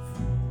of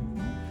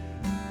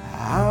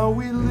how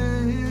we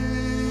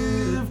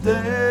lived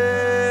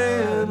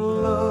and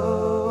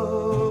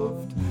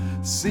loved,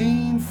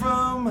 seen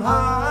from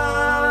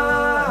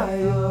high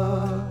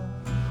above?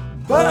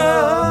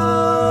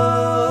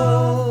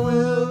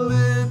 Will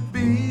it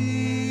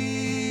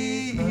be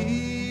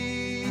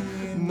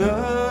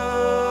enough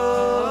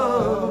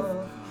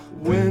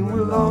when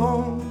we're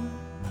long,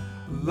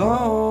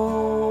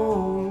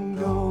 long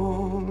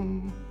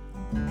gone?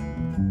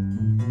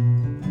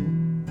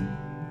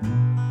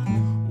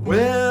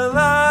 Well,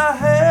 I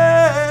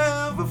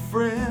have a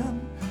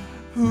friend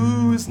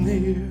who is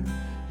near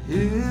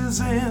his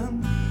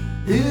end.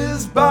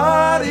 His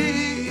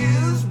body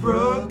is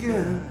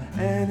broken,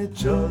 and it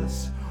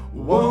just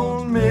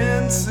won't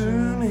mend.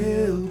 Soon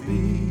he'll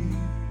be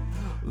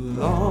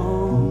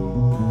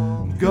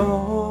long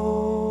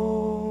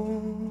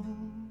gone.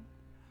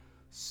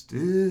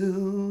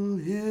 Still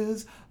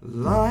his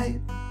light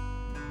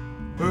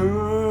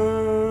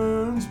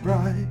burns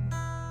bright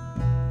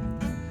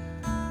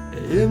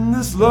in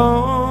this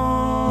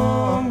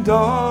long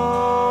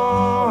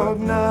dark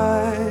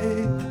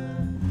night.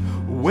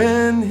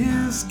 When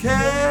his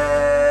candle's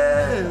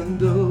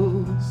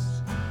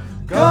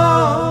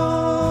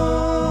gone,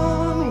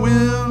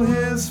 will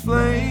his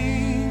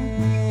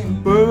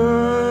flame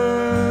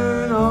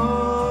burn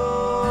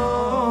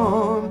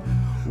on?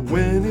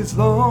 When he's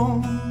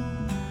long,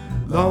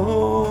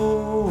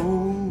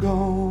 long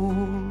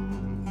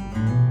gone.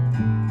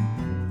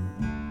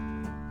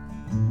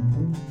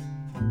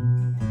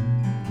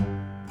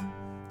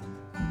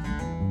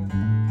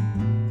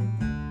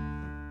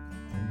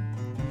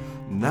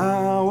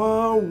 Now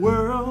our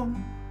world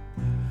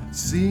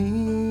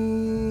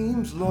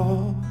seems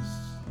lost,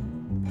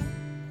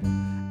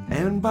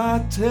 and by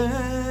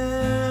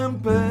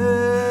tempest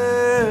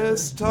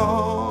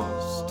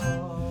tossed,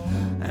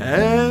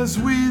 as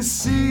we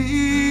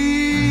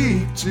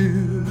seek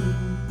to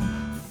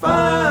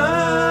find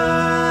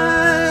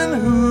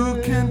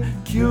who can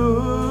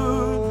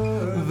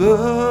cure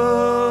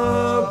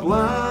the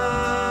blind.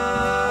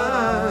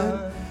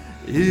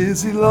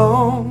 Is he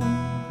long,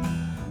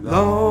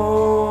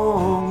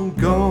 long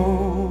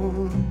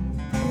gone?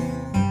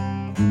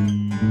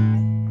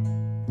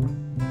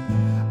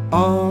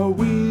 Are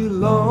we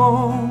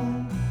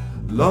long,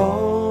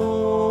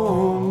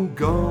 long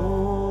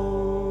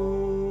gone?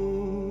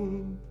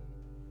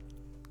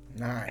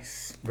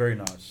 Nice. Very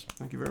nice.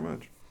 Thank you very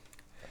much.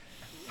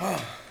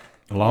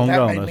 Long That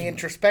gone. made me That's-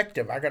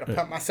 introspective. I got to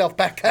pump myself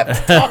back up and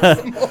talk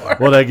some more.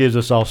 well, that gives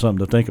us all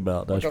something to think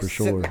about. That's Go for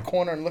sit in sure. the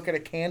corner and look at a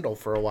candle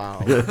for a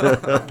while.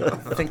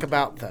 Think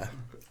about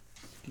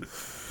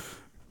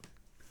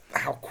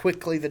how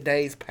quickly the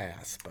days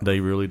pass. But They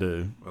really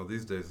do. Well,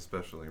 these days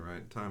especially,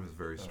 right? Time is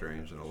very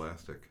strange and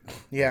elastic.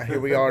 yeah, here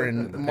we are The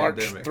in March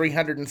pandemic.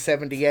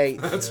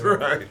 378. That's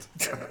right.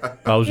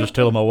 I was just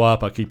telling my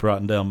wife I keep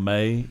writing down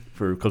May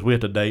because we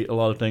have to date a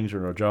lot of things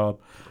in our job.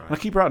 Right. I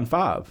keep writing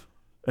 5,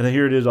 and then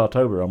here it is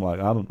October. I'm like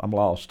I'm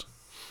lost.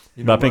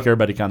 You But know I think what?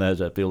 everybody kind of has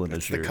that feeling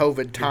It's this the year. COVID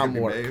It could time be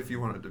warp. May if you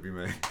want it to be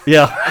May.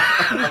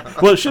 Yeah.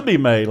 Well, it should be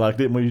May. Like,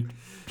 didn't we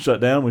shut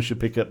down? We should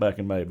pick up back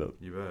in May. But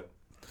You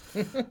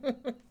bet.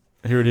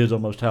 here it is,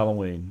 almost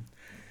Halloween.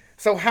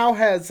 So how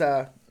has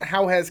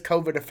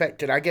COVID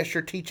affected? I guess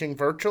you're teaching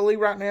virtually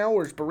right now,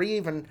 or is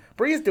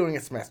Berea's doing a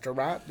semester,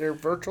 right? They're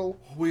virtual.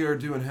 We are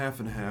doing half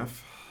and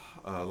half.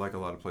 Like a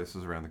lot of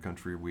places around the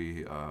country,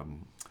 we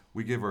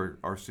give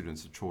our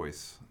students a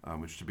choice,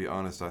 which, to be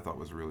honest, I thought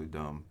was really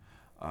dumb.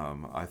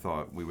 I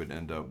thought we would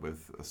end up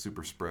with a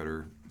super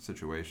spreader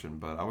situation,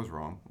 but I was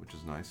wrong, which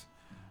is nice.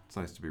 It's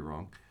nice to be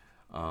wrong.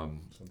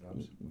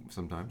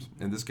 Sometimes.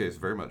 In this case,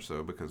 very much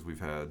so, because we've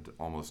had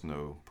almost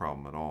no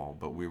problem at all.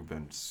 But we've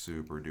been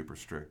super duper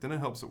strict, and it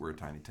helps that we're a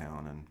tiny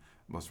town, and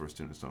most of our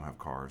students don't have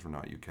cars. We're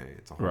not UK.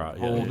 It's a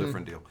whole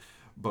different deal.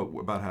 But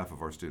about half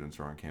of our students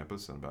are on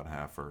campus, and about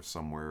half are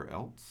somewhere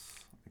else.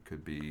 It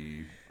could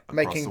be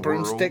making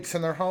broomsticks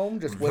in their home,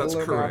 just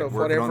whittling out of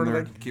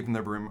whatever. Keeping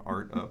their broom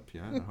art up,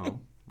 at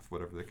home.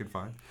 Whatever they can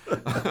find. You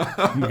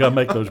got to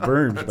make those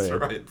brooms, That's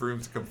right.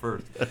 Brooms come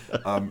first.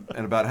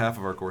 And about half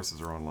of our courses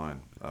are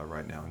online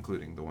right now,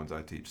 including the ones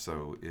I teach.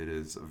 So it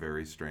is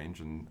very strange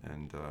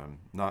and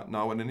not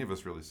what any of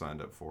us really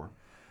signed up for.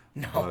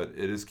 No. But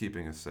it is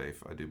keeping us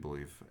safe, I do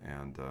believe,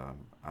 and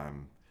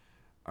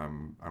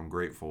I'm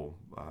grateful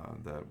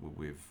that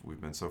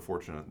we've been so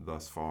fortunate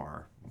thus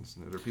far. There's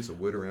another piece of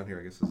wood around here.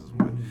 I guess this is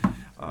wood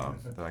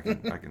that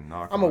I can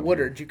knock. I'm a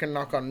woodard. You can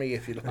knock on me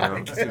if you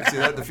like. See,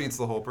 that defeats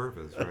the whole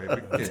purpose, right?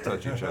 We can't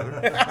touch each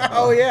other.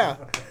 Oh yeah.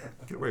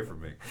 Get away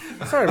from me.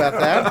 Sorry about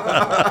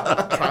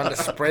that. Trying to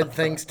spread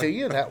things to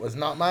you. That was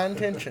not my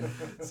intention.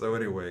 So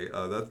anyway,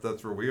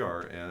 that's where we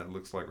are, and it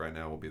looks like right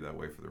now we'll be that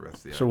way for the rest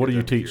of the year. So what do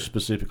you teach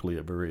specifically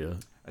at Berea?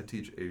 I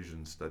teach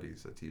Asian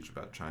studies. I teach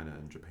about China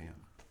and Japan.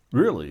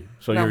 Really?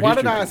 So now, you're why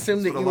did I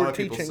assume that you were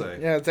teaching?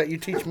 Yeah, that you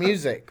teach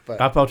music. But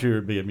I thought you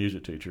would be a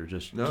music teacher.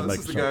 Just no, to this make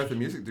is the guy with the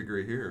music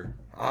degree here.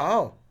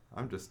 Oh,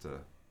 I'm just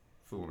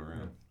fooling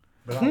around.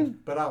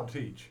 But I don't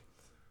teach.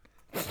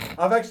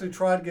 I've actually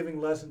tried giving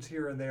lessons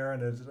here and there,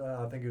 and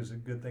I think it was a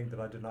good thing that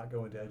I did not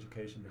go into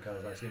education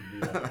because I seem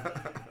to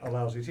be a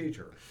lousy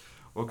teacher.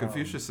 Well,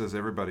 Confucius says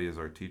everybody is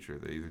our teacher.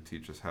 They either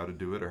teach us how to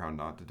do it or how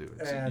not to do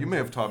it. So you may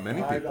have taught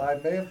many people. I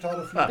may have taught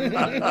a few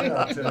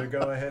people to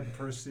go ahead and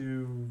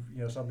pursue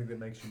something that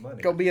makes you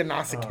money. Go be a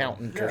nice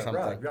accountant or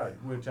something. Right.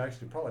 Which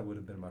actually probably would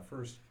have been my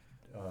first.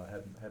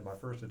 Had my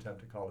first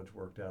attempt at college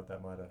worked out,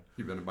 that might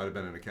have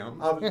been an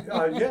accountant.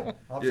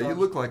 You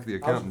look like the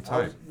accountant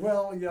type.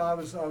 I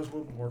was a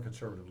little bit more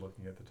conservative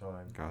looking at the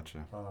time. Gotcha.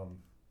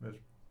 It was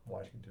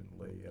Washington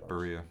Lee.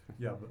 Berea.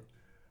 Yeah, but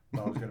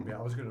I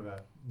was going to be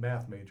a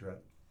math major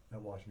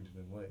at Washington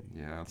and Lee.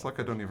 Yeah, it's like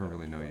I don't even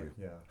really know you.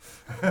 Yeah.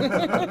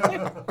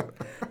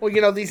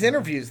 Well, these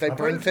interviews, they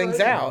bring things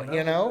out,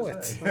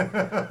 It's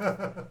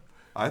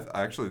I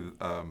actually,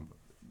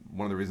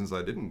 one of the reasons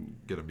I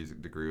didn't get a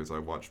music degree was I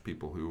watched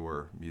people who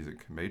were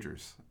music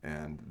majors,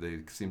 and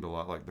they seemed a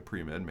lot like the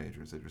pre-med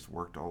majors. They just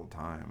worked all the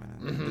time,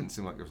 and it didn't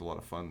seem like there was a lot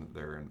of fun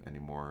there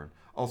anymore.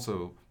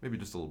 Also, maybe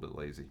just a little bit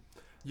lazy.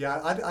 Yeah,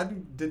 I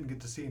didn't get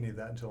to see any of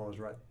that until I was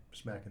right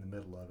smack in the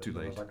middle of it. Too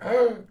late. I was like,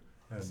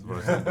 That's what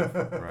I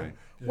said. Right.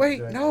 Yeah, wait,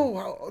 exactly.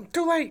 No,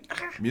 too late.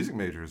 Music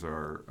majors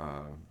are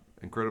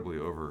incredibly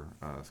over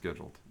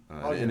scheduled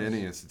in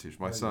any institution.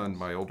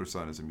 My older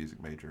son is a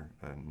music major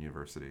at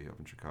university up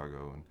in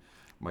Chicago, and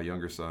my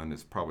younger son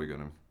is probably going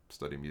to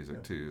study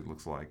music too. It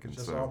looks like, and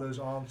just so all those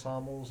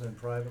ensembles and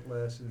private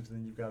lessons, and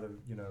then you've got a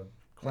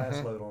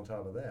class load on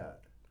top of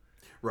that.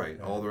 Right,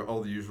 all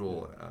the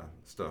usual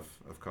stuff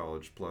of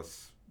college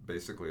plus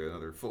basically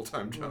another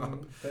full-time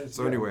job.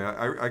 So anyway,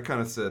 I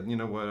kind of said, you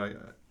know what,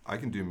 I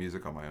can do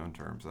music on my own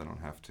terms. I don't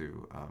have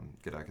to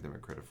get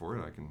academic credit for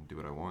it. I can do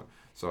what I want.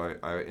 So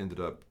I ended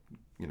up,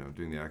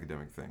 doing the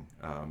academic thing.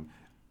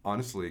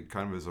 Honestly,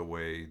 kind of as a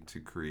way to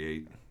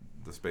create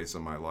the space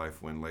in my life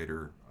when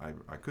later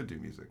I could do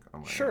music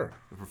on my own.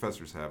 The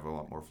professors have a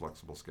lot more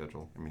flexible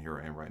schedule. I mean,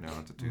 here I am right now.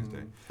 It's a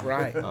Tuesday.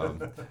 Right.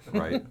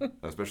 Right.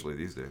 Especially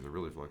these days, they're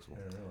really flexible.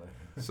 Yeah, really.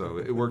 So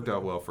it worked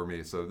out well for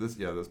me. So this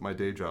my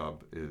day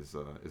job is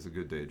a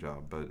good day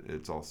job, but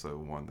it's also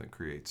one that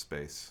creates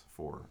space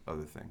for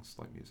other things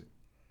like music.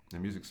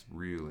 And music's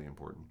really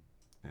important.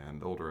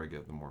 And the older I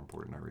get, the more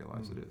important I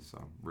realize it is. So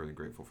I'm really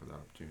grateful for that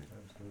opportunity.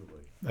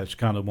 Absolutely. That's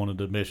kind of one of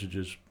the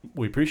messages.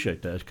 We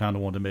appreciate that. It's kind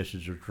of one of the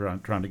messages we're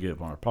trying to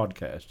give on our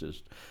podcast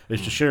is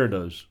to share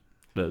those,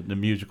 the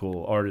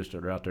musical artists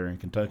that are out there in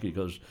Kentucky.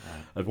 Because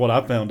what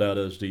I found out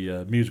as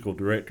the musical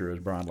director, as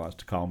Brian likes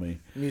to call me.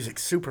 Music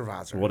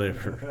supervisor.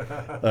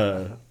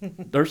 Whatever.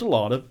 There's a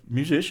lot of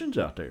musicians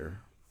out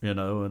there, and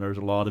there's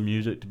a lot of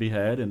music to be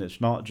had, and it's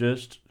not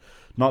just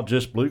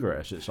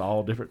bluegrass. It's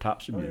all different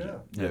types of music.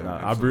 And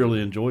I've really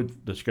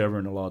enjoyed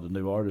discovering a lot of the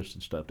new artists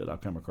and stuff that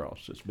I've come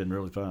across. It's been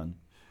really fun.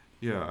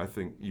 Yeah, I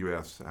think you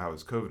asked how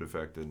has COVID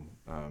affected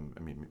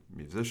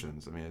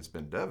musicians. I mean, it's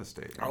been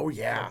devastating. Oh,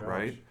 yeah.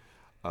 Right?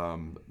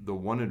 The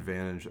one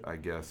advantage, I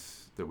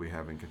guess, that we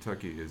have in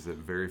Kentucky is that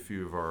very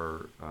few of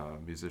our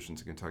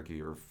musicians in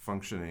Kentucky are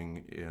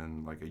functioning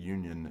in like a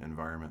union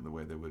environment the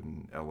way they would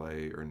in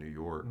L.A. or New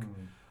York.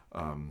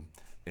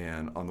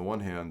 And on the one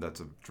hand, that's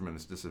a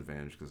tremendous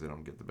disadvantage because they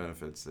don't get the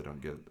benefits, they don't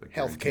get a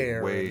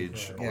healthcare,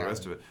 wage, all the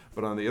rest of it.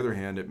 But on the other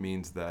hand, it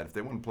means that if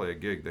they want to play a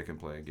gig, they can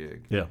play a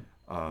gig. Yeah.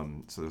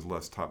 So there's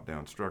less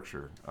top-down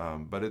structure.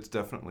 But it's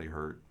definitely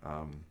hurt.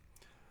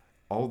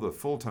 All the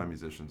full-time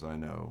musicians I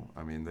know,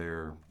 I mean,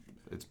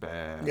 It's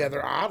bad. Yeah,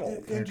 they're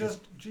idle. In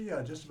just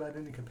about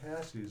any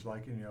capacities,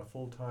 like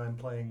full time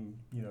playing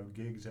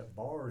gigs at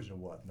bars and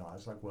whatnot.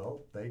 It's like,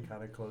 well, they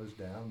kind of closed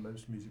down.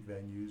 Most music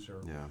venues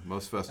are. Yeah,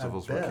 most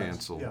festivals at were best,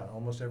 canceled. Yeah,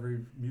 almost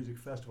every music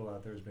festival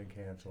out there has been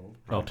canceled.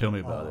 Oh, tell me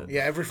about it.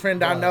 Yeah, every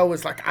friend I know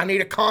is like, I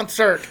need a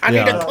concert. I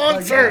Yeah. need a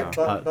concert.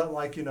 But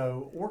like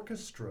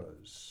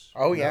orchestras.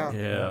 Oh, yeah.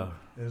 Yeah.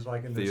 It's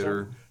like in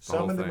Theater, some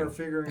the of whole them are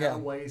thing. figuring Yeah.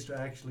 out ways to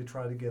actually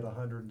try to get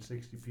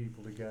 160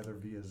 people together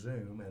via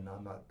Zoom, and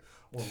I'm not,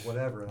 or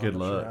whatever. And Good I'm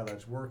not sure luck. how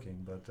that's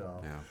working, but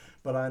Yeah.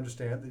 but I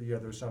understand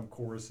that there's some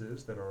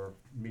choruses that are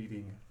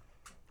meeting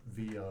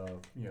via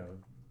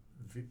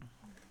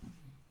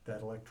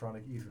that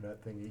electronic Ethernet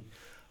thingy.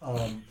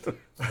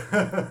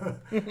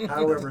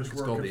 However, it's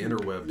It's called the working.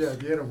 interwebs. Yeah,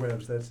 the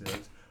interwebs. That's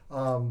it.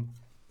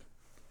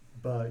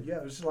 But yeah,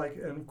 it's like,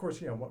 and of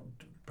course,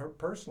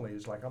 personally,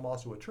 it's like I'm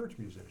also a church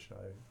musician.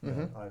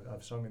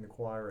 I've sung in the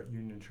choir at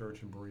Union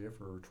Church in Berea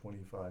for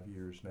 25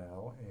 years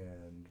now,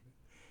 and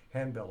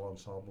handbell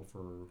ensemble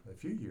for a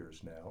few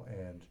years now.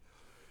 And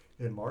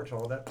in March,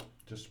 all that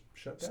just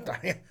shut down.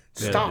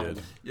 Stop. it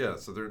did. Yeah,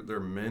 so there are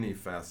many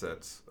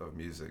facets of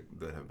music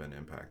that have been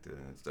impacted,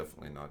 and it's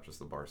definitely not just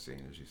the bar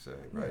scene, as you say,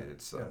 right? Yeah,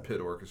 It's yeah.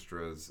 pit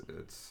orchestras,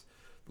 it's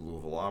the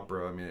Louisville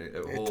Opera. I mean,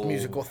 It's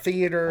musical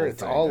theater. whole It's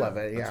thing. all of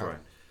it. That's Yeah. right.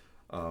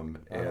 I don't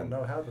And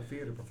know how the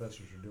theater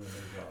professors are doing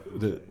their job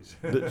The, these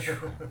days.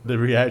 the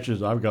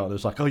reactions I've got,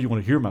 it's like, oh, you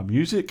want to hear my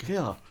music?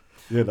 Yeah.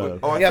 You know.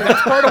 oh, I Yeah, think-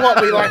 that's part of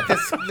what we like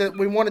that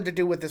we wanted to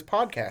do with this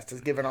podcast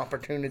is give an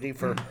opportunity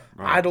for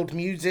Right. idled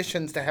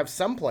musicians to have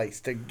some place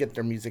to get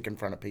their music in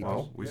front of people.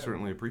 Well, we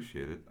certainly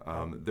appreciate it.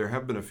 There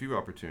have been a few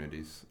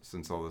opportunities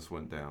since all this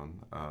went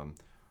down.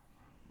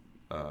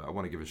 I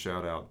want to give a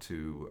shout out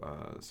to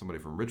somebody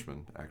from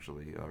Richmond,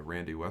 actually,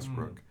 Randy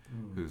Westbrook,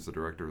 who's the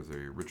director of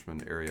the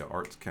Richmond Area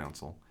Arts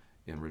Council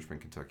in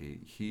Richmond, Kentucky.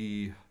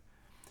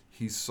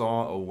 He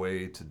saw a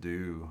way to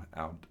do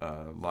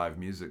live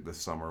music this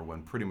summer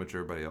when pretty much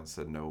everybody else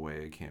said no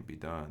way, it can't be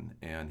done,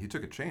 and he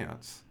took a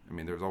chance. I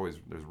mean, there's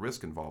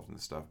risk involved in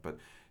this stuff, but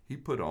he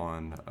put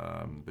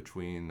on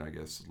between, I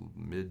guess,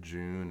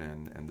 mid-June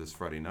and this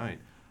Friday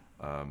night,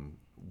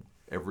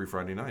 every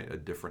Friday night a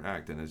different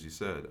act, and as you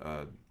said,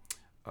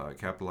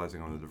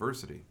 capitalizing on the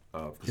diversity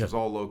of, because it's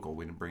all local.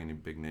 We didn't bring any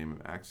big name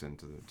acts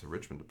into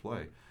Richmond to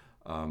play,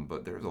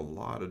 but there's a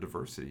lot of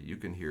diversity. You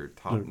can hear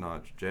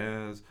top-notch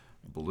jazz,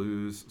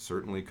 blues,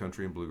 certainly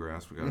country and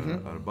bluegrass. We got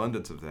an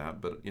abundance of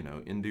that, but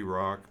indie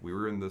rock. We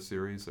were in the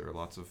series. There are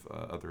lots of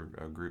other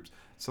groups.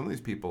 Some of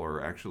these people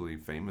are actually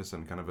famous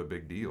and kind of a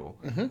big deal,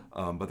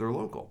 but they're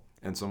local.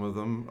 And some of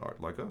them, are,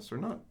 like us, are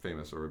not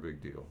famous or a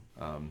big deal.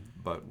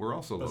 But we're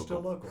also But local.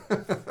 still local.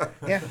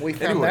 Yeah, we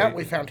found Anyway. that.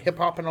 We found hip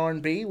hop and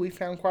R&B. We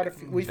found quite a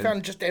few. We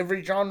found just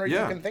every genre you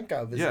Yeah. can think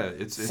of.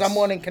 It's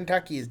Someone in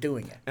Kentucky is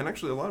doing it. And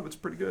actually, a lot of it's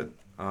pretty good.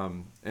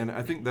 And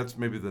I think that's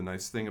maybe the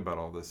nice thing about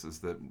all this is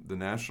that the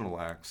national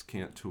acts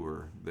can't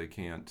tour. They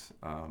can't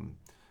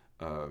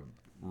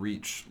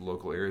reach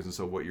local areas. And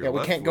so what you're Yeah, we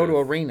left can't go to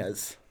with-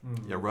 arenas.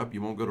 Yeah, Rupp,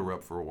 you won't go to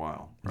Rupp for a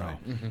while, right?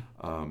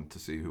 To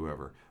see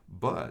whoever.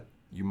 But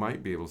you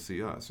might be able to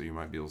see us, or you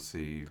might be able to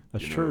see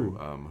That's true.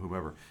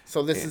 whomever.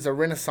 So this is a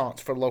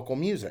renaissance for local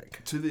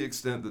music. To the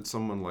extent that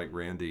someone like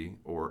Randy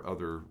or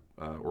other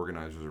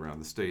organizers around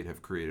the state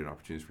have created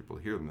opportunities for people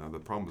to hear them. Now, the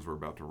problem is we're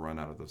about to run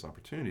out of those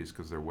opportunities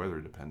because they're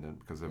weather dependent,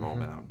 because they've all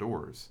been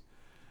outdoors.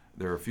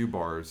 There are a few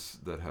bars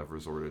that have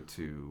resorted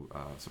to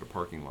sort of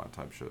parking lot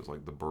type shows,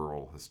 like the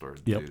Burl has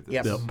started to Yep. do this.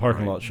 Yep. Yep,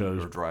 parking lot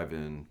shows. Or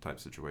drive-in type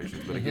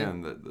situations. But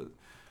again,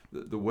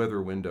 the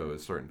weather window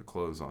is starting to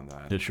close on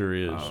that. It sure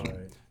is. Right.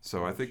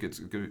 So I think it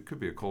could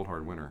be a cold,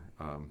 hard winter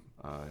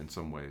in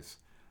some ways,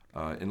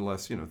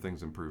 unless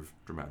things improve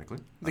dramatically.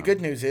 The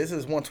good news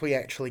is once we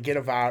actually get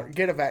a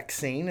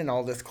vaccine and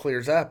all this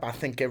clears up, I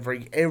think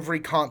every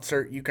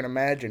concert you can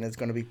imagine is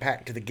going to be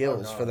packed to the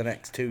gills for the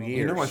next 2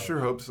 years. I sure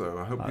hope so.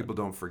 I hope people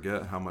don't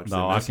forget how much. No,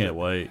 they I missed can't it.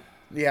 wait.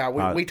 Yeah,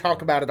 we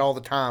talk about it all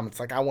the time. It's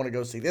like I want to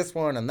go see this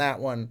one and that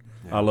one.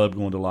 Yeah. I love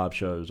going to live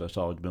shows. That's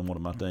always been one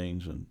of my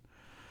things, and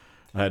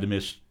I had to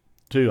miss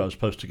two. I was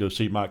supposed to go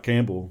see Mike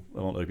Campbell. I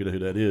don't know if you know who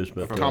that is,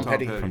 but From Tom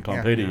Petty. from Tom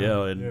Yeah. Petty,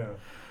 yeah. And Yeah.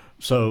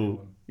 so You're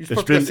it's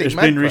supposed to go been see it's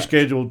Mud been Crutch.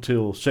 rescheduled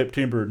till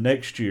September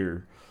next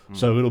year.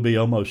 So it'll be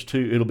almost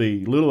it'll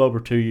be a little over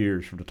 2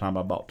 years from the time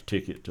I bought the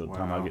ticket to the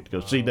time I Wow. get to go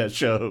see that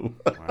show.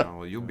 Wow,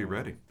 well, you'll be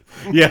ready.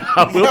 Yeah,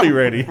 I will be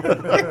ready.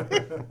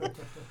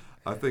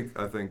 I think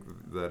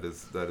that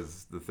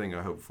is the thing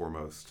I hope for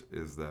most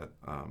is that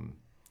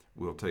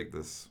we'll take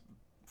this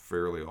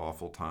fairly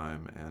awful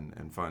time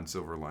and find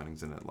silver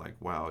linings in it. Like,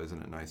 wow,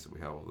 isn't it nice that we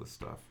have all this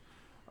stuff?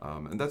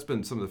 And that's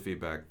been some of the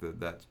feedback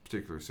that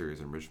particular series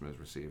in Richmond has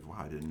received. Wow,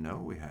 I didn't know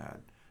we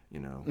had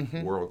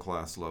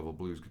world-class level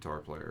blues guitar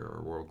player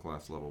or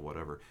world-class level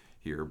whatever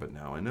here, but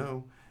now I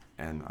know.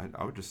 And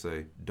I would just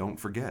say, don't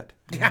forget.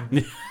 Yeah.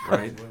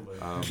 Right?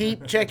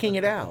 Keep checking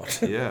it out.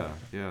 Yeah.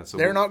 So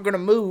They're not going to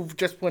move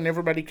just when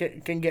everybody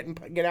can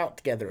get out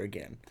together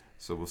again.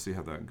 So we'll see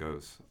how that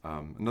goes.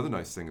 Another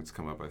nice thing that's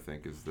come up, I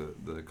think, is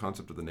the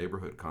concept of the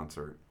neighborhood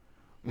concert,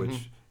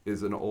 which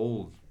is an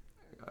old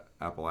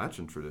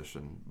Appalachian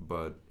tradition,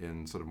 but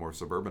in sort of more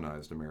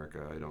suburbanized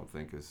America, I don't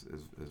think is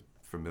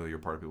familiar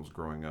part of people's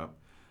growing up.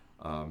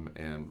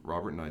 And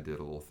Robert and I did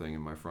a little thing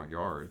in my front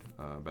yard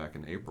back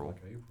in April.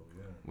 Like April,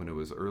 yeah. When it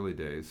was early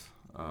days.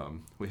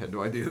 We had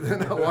no idea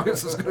then how long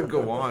this was going to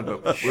go on,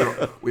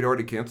 but we'd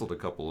already canceled a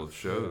couple of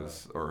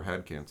shows, or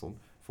had canceled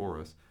for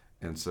us.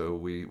 And so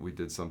we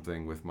did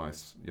something with my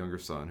younger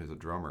son, who's a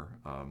drummer,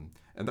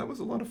 and that was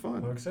a lot of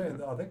fun. Like I say,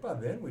 I think by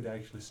then we'd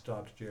actually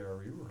stopped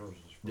JRE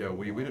rehearsals. Yeah,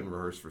 we didn't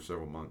rehearse for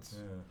several months.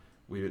 Yeah.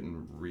 We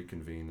didn't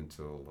reconvene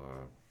until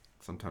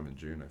sometime in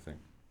June, I think,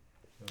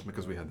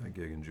 because we had that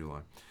gig in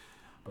July.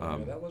 But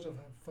yeah, that was a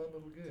fun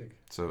little gig.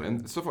 So,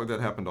 and stuff like that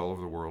happened all over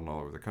the world and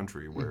all over the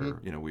country where,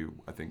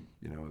 I think,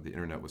 the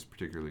internet was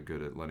particularly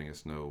good at letting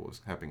us know what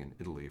was happening in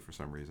Italy for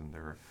some reason.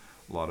 There were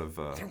a lot of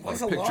There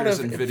was a pictures lot of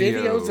and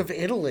video. videos of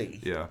Italy.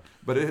 Yeah,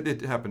 but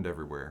it happened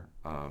everywhere.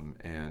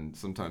 And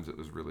sometimes it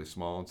was really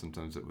small and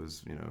sometimes it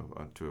was,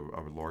 to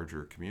a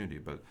larger community.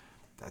 But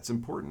that's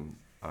important.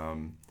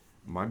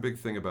 My big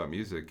thing about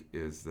music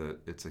is that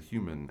it's a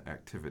human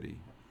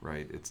activity,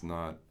 right? It's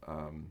not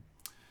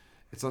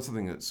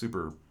something that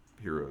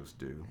superheroes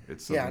do.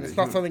 It's something And it's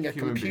that not something a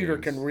human computer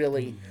beings- can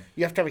really.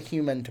 You have to have a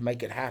human to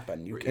make it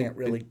happen. You can't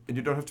really. And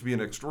you don't have to be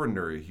an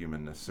extraordinary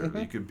human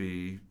necessarily. You could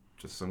be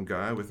just some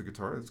guy with a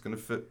guitar that's going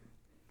to fit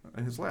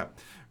in his lap,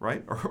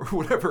 right, or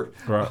whatever.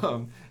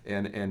 Right.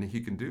 And he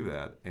can do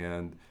that.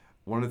 And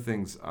one of the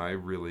things I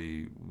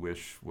really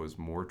wish was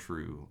more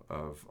true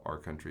of our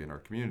country and our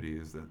community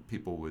is that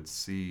people would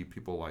see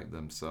people like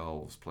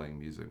themselves playing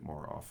music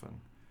more often.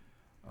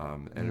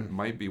 And it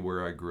might be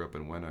where I grew up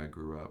and when I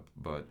grew up,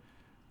 but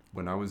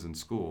when I was in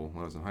school,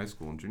 when I was in high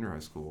school and junior high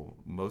school,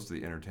 most of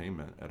the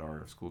entertainment at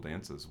our school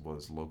dances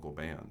was local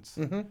bands.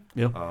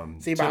 Yeah.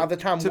 See, by the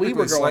time we typically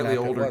were growing slightly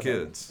up, it older wasn't.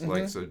 kids,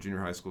 like so junior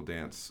high school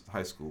dance,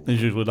 high school.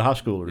 It's usually the high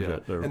schoolers Yeah,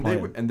 that they're and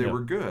playing. they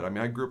were good. I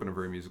mean, I grew up in a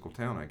very musical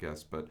town, I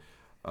guess, but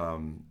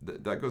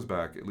that goes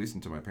back at least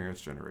into my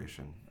parents'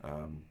 generation.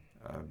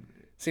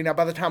 See, now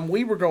by the time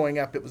we were growing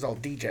up, it was all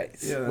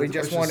DJs. Yeah, we which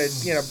just is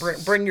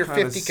wanted, bring your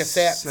kinda 50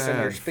 cassettes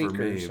and your sad for me,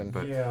 speakers. And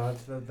but- Yeah,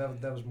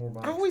 that was more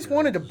my I always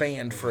wanted a experience.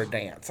 band for a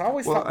dance. I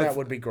always Well, thought that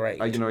would be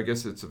great. I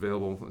guess it's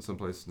available in some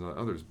places, not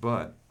others.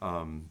 But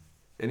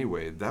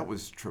anyway, that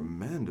was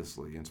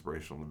tremendously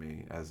inspirational to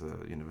me as a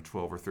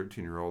 12 or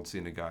 13-year-old,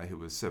 seeing a guy who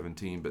was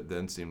 17 but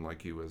then seemed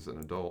like he was an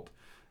adult,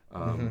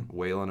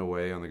 wailing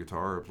away on the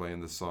guitar or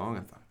playing this song. I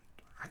thought,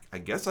 I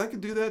guess I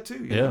could do that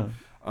too. you know?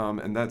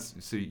 And that's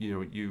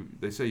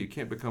they say you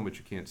can't become what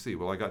you can't see.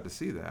 Well, I got to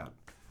see that.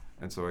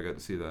 And so I got to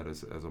see that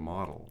as a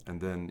model.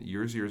 And then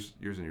years and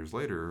years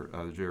later,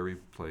 Jerry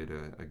played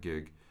a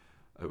gig.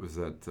 It was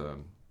at the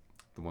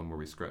one where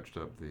we scratched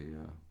up the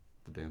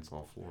dance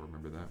hall floor.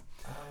 Remember that?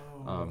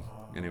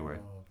 Anyway,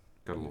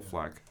 got a little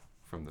flack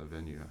from the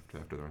venue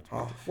after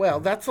that.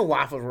 Well, that's the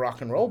life of a rock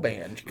and roll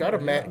band. You gotta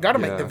make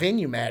Yeah. the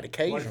venue mad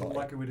occasionally.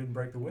 Lucky we didn't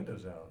break the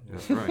windows out.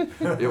 That's right.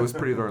 It was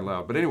pretty darn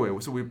loud. But anyway,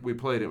 so we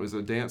played. It was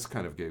a dance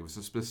kind of gig. It was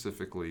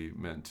specifically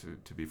meant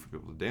to be for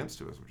people to dance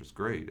to us, which is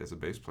great. As a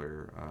bass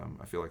player,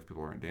 I feel like if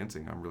people aren't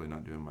dancing, I'm really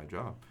not doing my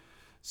job.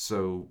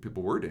 So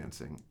people were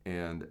dancing.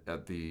 And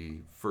at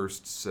the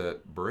first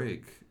set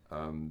break,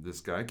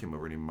 this guy came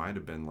over, and he might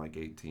have been like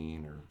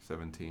 18 or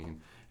 17. And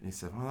he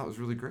said, "Oh, that was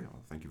really great.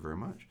 Well, thank you very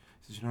much."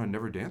 He says, "I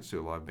never danced to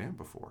a live band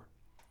before."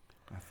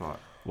 I thought,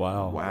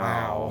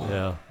 Wow.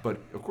 Yeah. But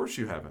of course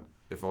you haven't.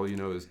 If all you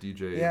know is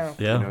DJ, Yeah.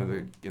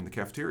 in the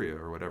cafeteria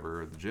or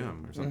whatever, or the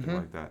gym or something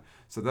like that.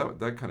 So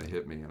that kind of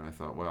hit me, and I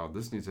thought, wow,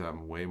 this needs to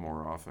happen way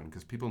more often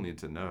because people need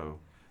to know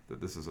that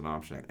this is an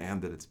option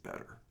and that it's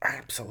better,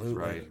 Absolutely.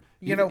 right?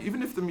 You know,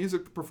 even if the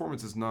music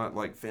performance is not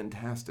like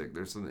fantastic,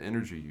 there's some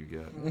energy you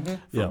get from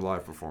Yeah.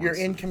 live performance.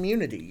 you're in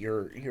community.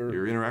 You're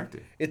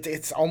interacting.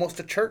 it's almost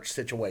a church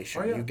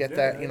situation. Oh, yeah. You get Yeah,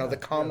 that, yeah, the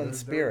common there-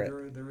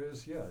 spirit. There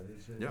is, yeah.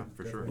 Yeah,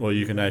 for sure. Well,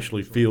 you can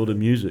actually feel the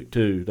music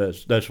too.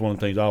 That's one of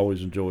the things I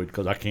always enjoyed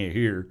because I can't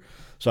hear,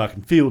 so I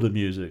can feel the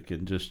music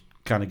and just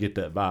kind of get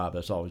that vibe.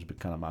 That's always been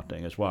kind of my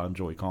thing. That's why I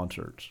enjoy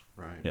concerts.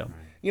 Right. Yeah. Right.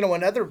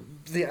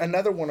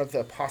 Another one of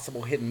the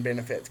possible hidden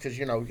benefits, because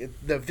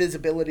the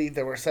visibility,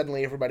 where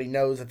suddenly everybody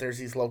knows that there's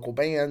these local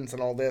bands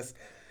and all this.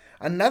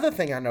 Another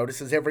thing I notice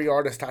is every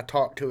artist I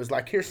talk to is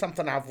like, here's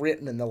something I've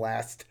written in the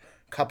last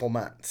couple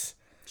months.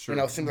 Sure.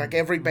 It seems like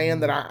every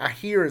band that I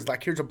hear is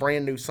like, here's a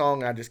brand new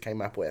song I just came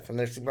up with, and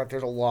there seems like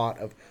there's a lot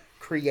of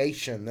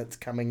creation that's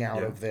coming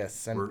out of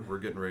this. And We're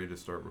getting ready to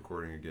start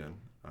recording again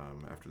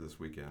after this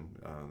weekend.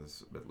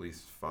 There's at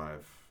least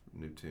 5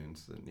 new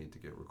tunes that need to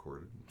get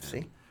recorded. See?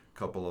 And a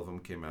couple of them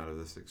came out of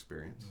this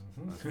experience,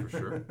 that's for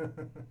sure.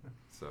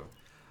 So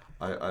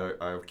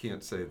I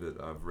can't say that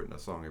I've written a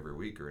song every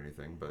week or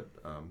anything, but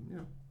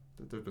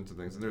there's been some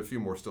things. And there are a few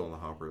more still in the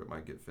hopper that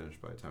might get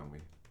finished by the time we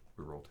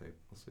roll tape.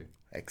 We'll see.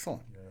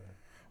 excellent. Yeah.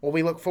 Well,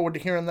 we look forward to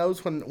hearing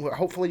those when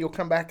hopefully you'll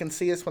come back and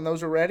see us when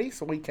those are ready,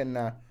 so we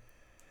can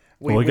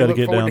we got to look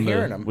get forward down to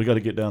hearing them. We got to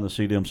get down to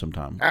see them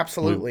sometime.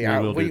 Absolutely. We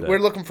will do that. We're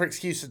looking for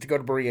excuses to go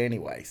to Berea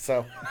anyway.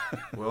 So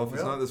Well, if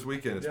it's not this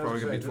weekend, it's Yeah, I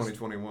was probably going to be saying,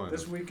 2021.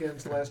 This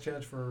weekend's the last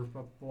chance for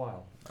a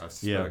while. I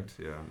suspect,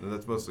 yeah. And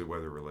that's mostly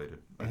weather related,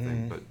 I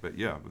Mm-hmm. think. But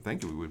yeah, but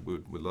thank you. We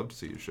would love to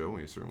see your show.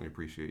 We certainly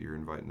appreciate your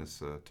inviting us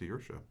to your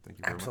show. Thank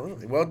you very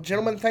absolutely. much. Well,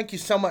 gentlemen, thank you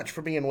so much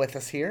for being with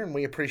us here, and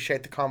we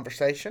appreciate the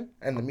conversation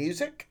and the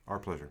music. Our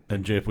pleasure.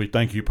 And Jeff, we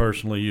thank you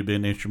personally. You've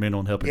been instrumental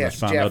in helping Yes, us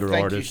find Jeff, other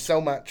thank artists. you so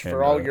much for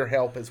And, all your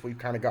help as we've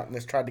kind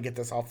of tried to get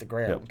this off the Yep,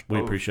 ground. we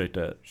Oh. appreciate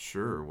that.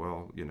 Sure.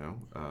 Well,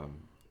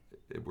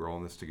 we're all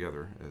in this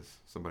together, as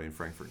somebody in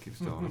Frankfurt keeps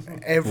telling us.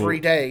 Every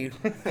day.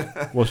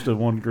 What's the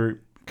one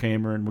group,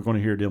 Cameron? We're going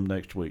to hear them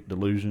next week.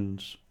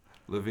 Delusions.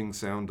 Living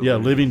Sound. Yeah,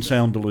 Delusions. Living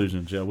Sound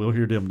Delusions. Yeah, we'll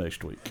hear them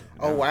next week.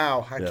 Oh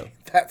wow! Yeah.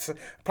 That's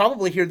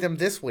probably hear them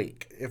this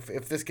week if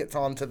this gets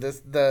on to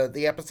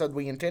the episode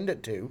we intend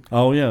it to.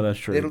 Oh yeah, that's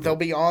true. They'll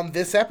be on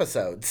this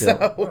episode. Yeah.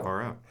 So All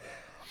right.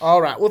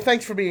 all right. Well,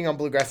 thanks for being on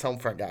Bluegrass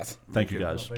Homefront, guys. Thank you guys.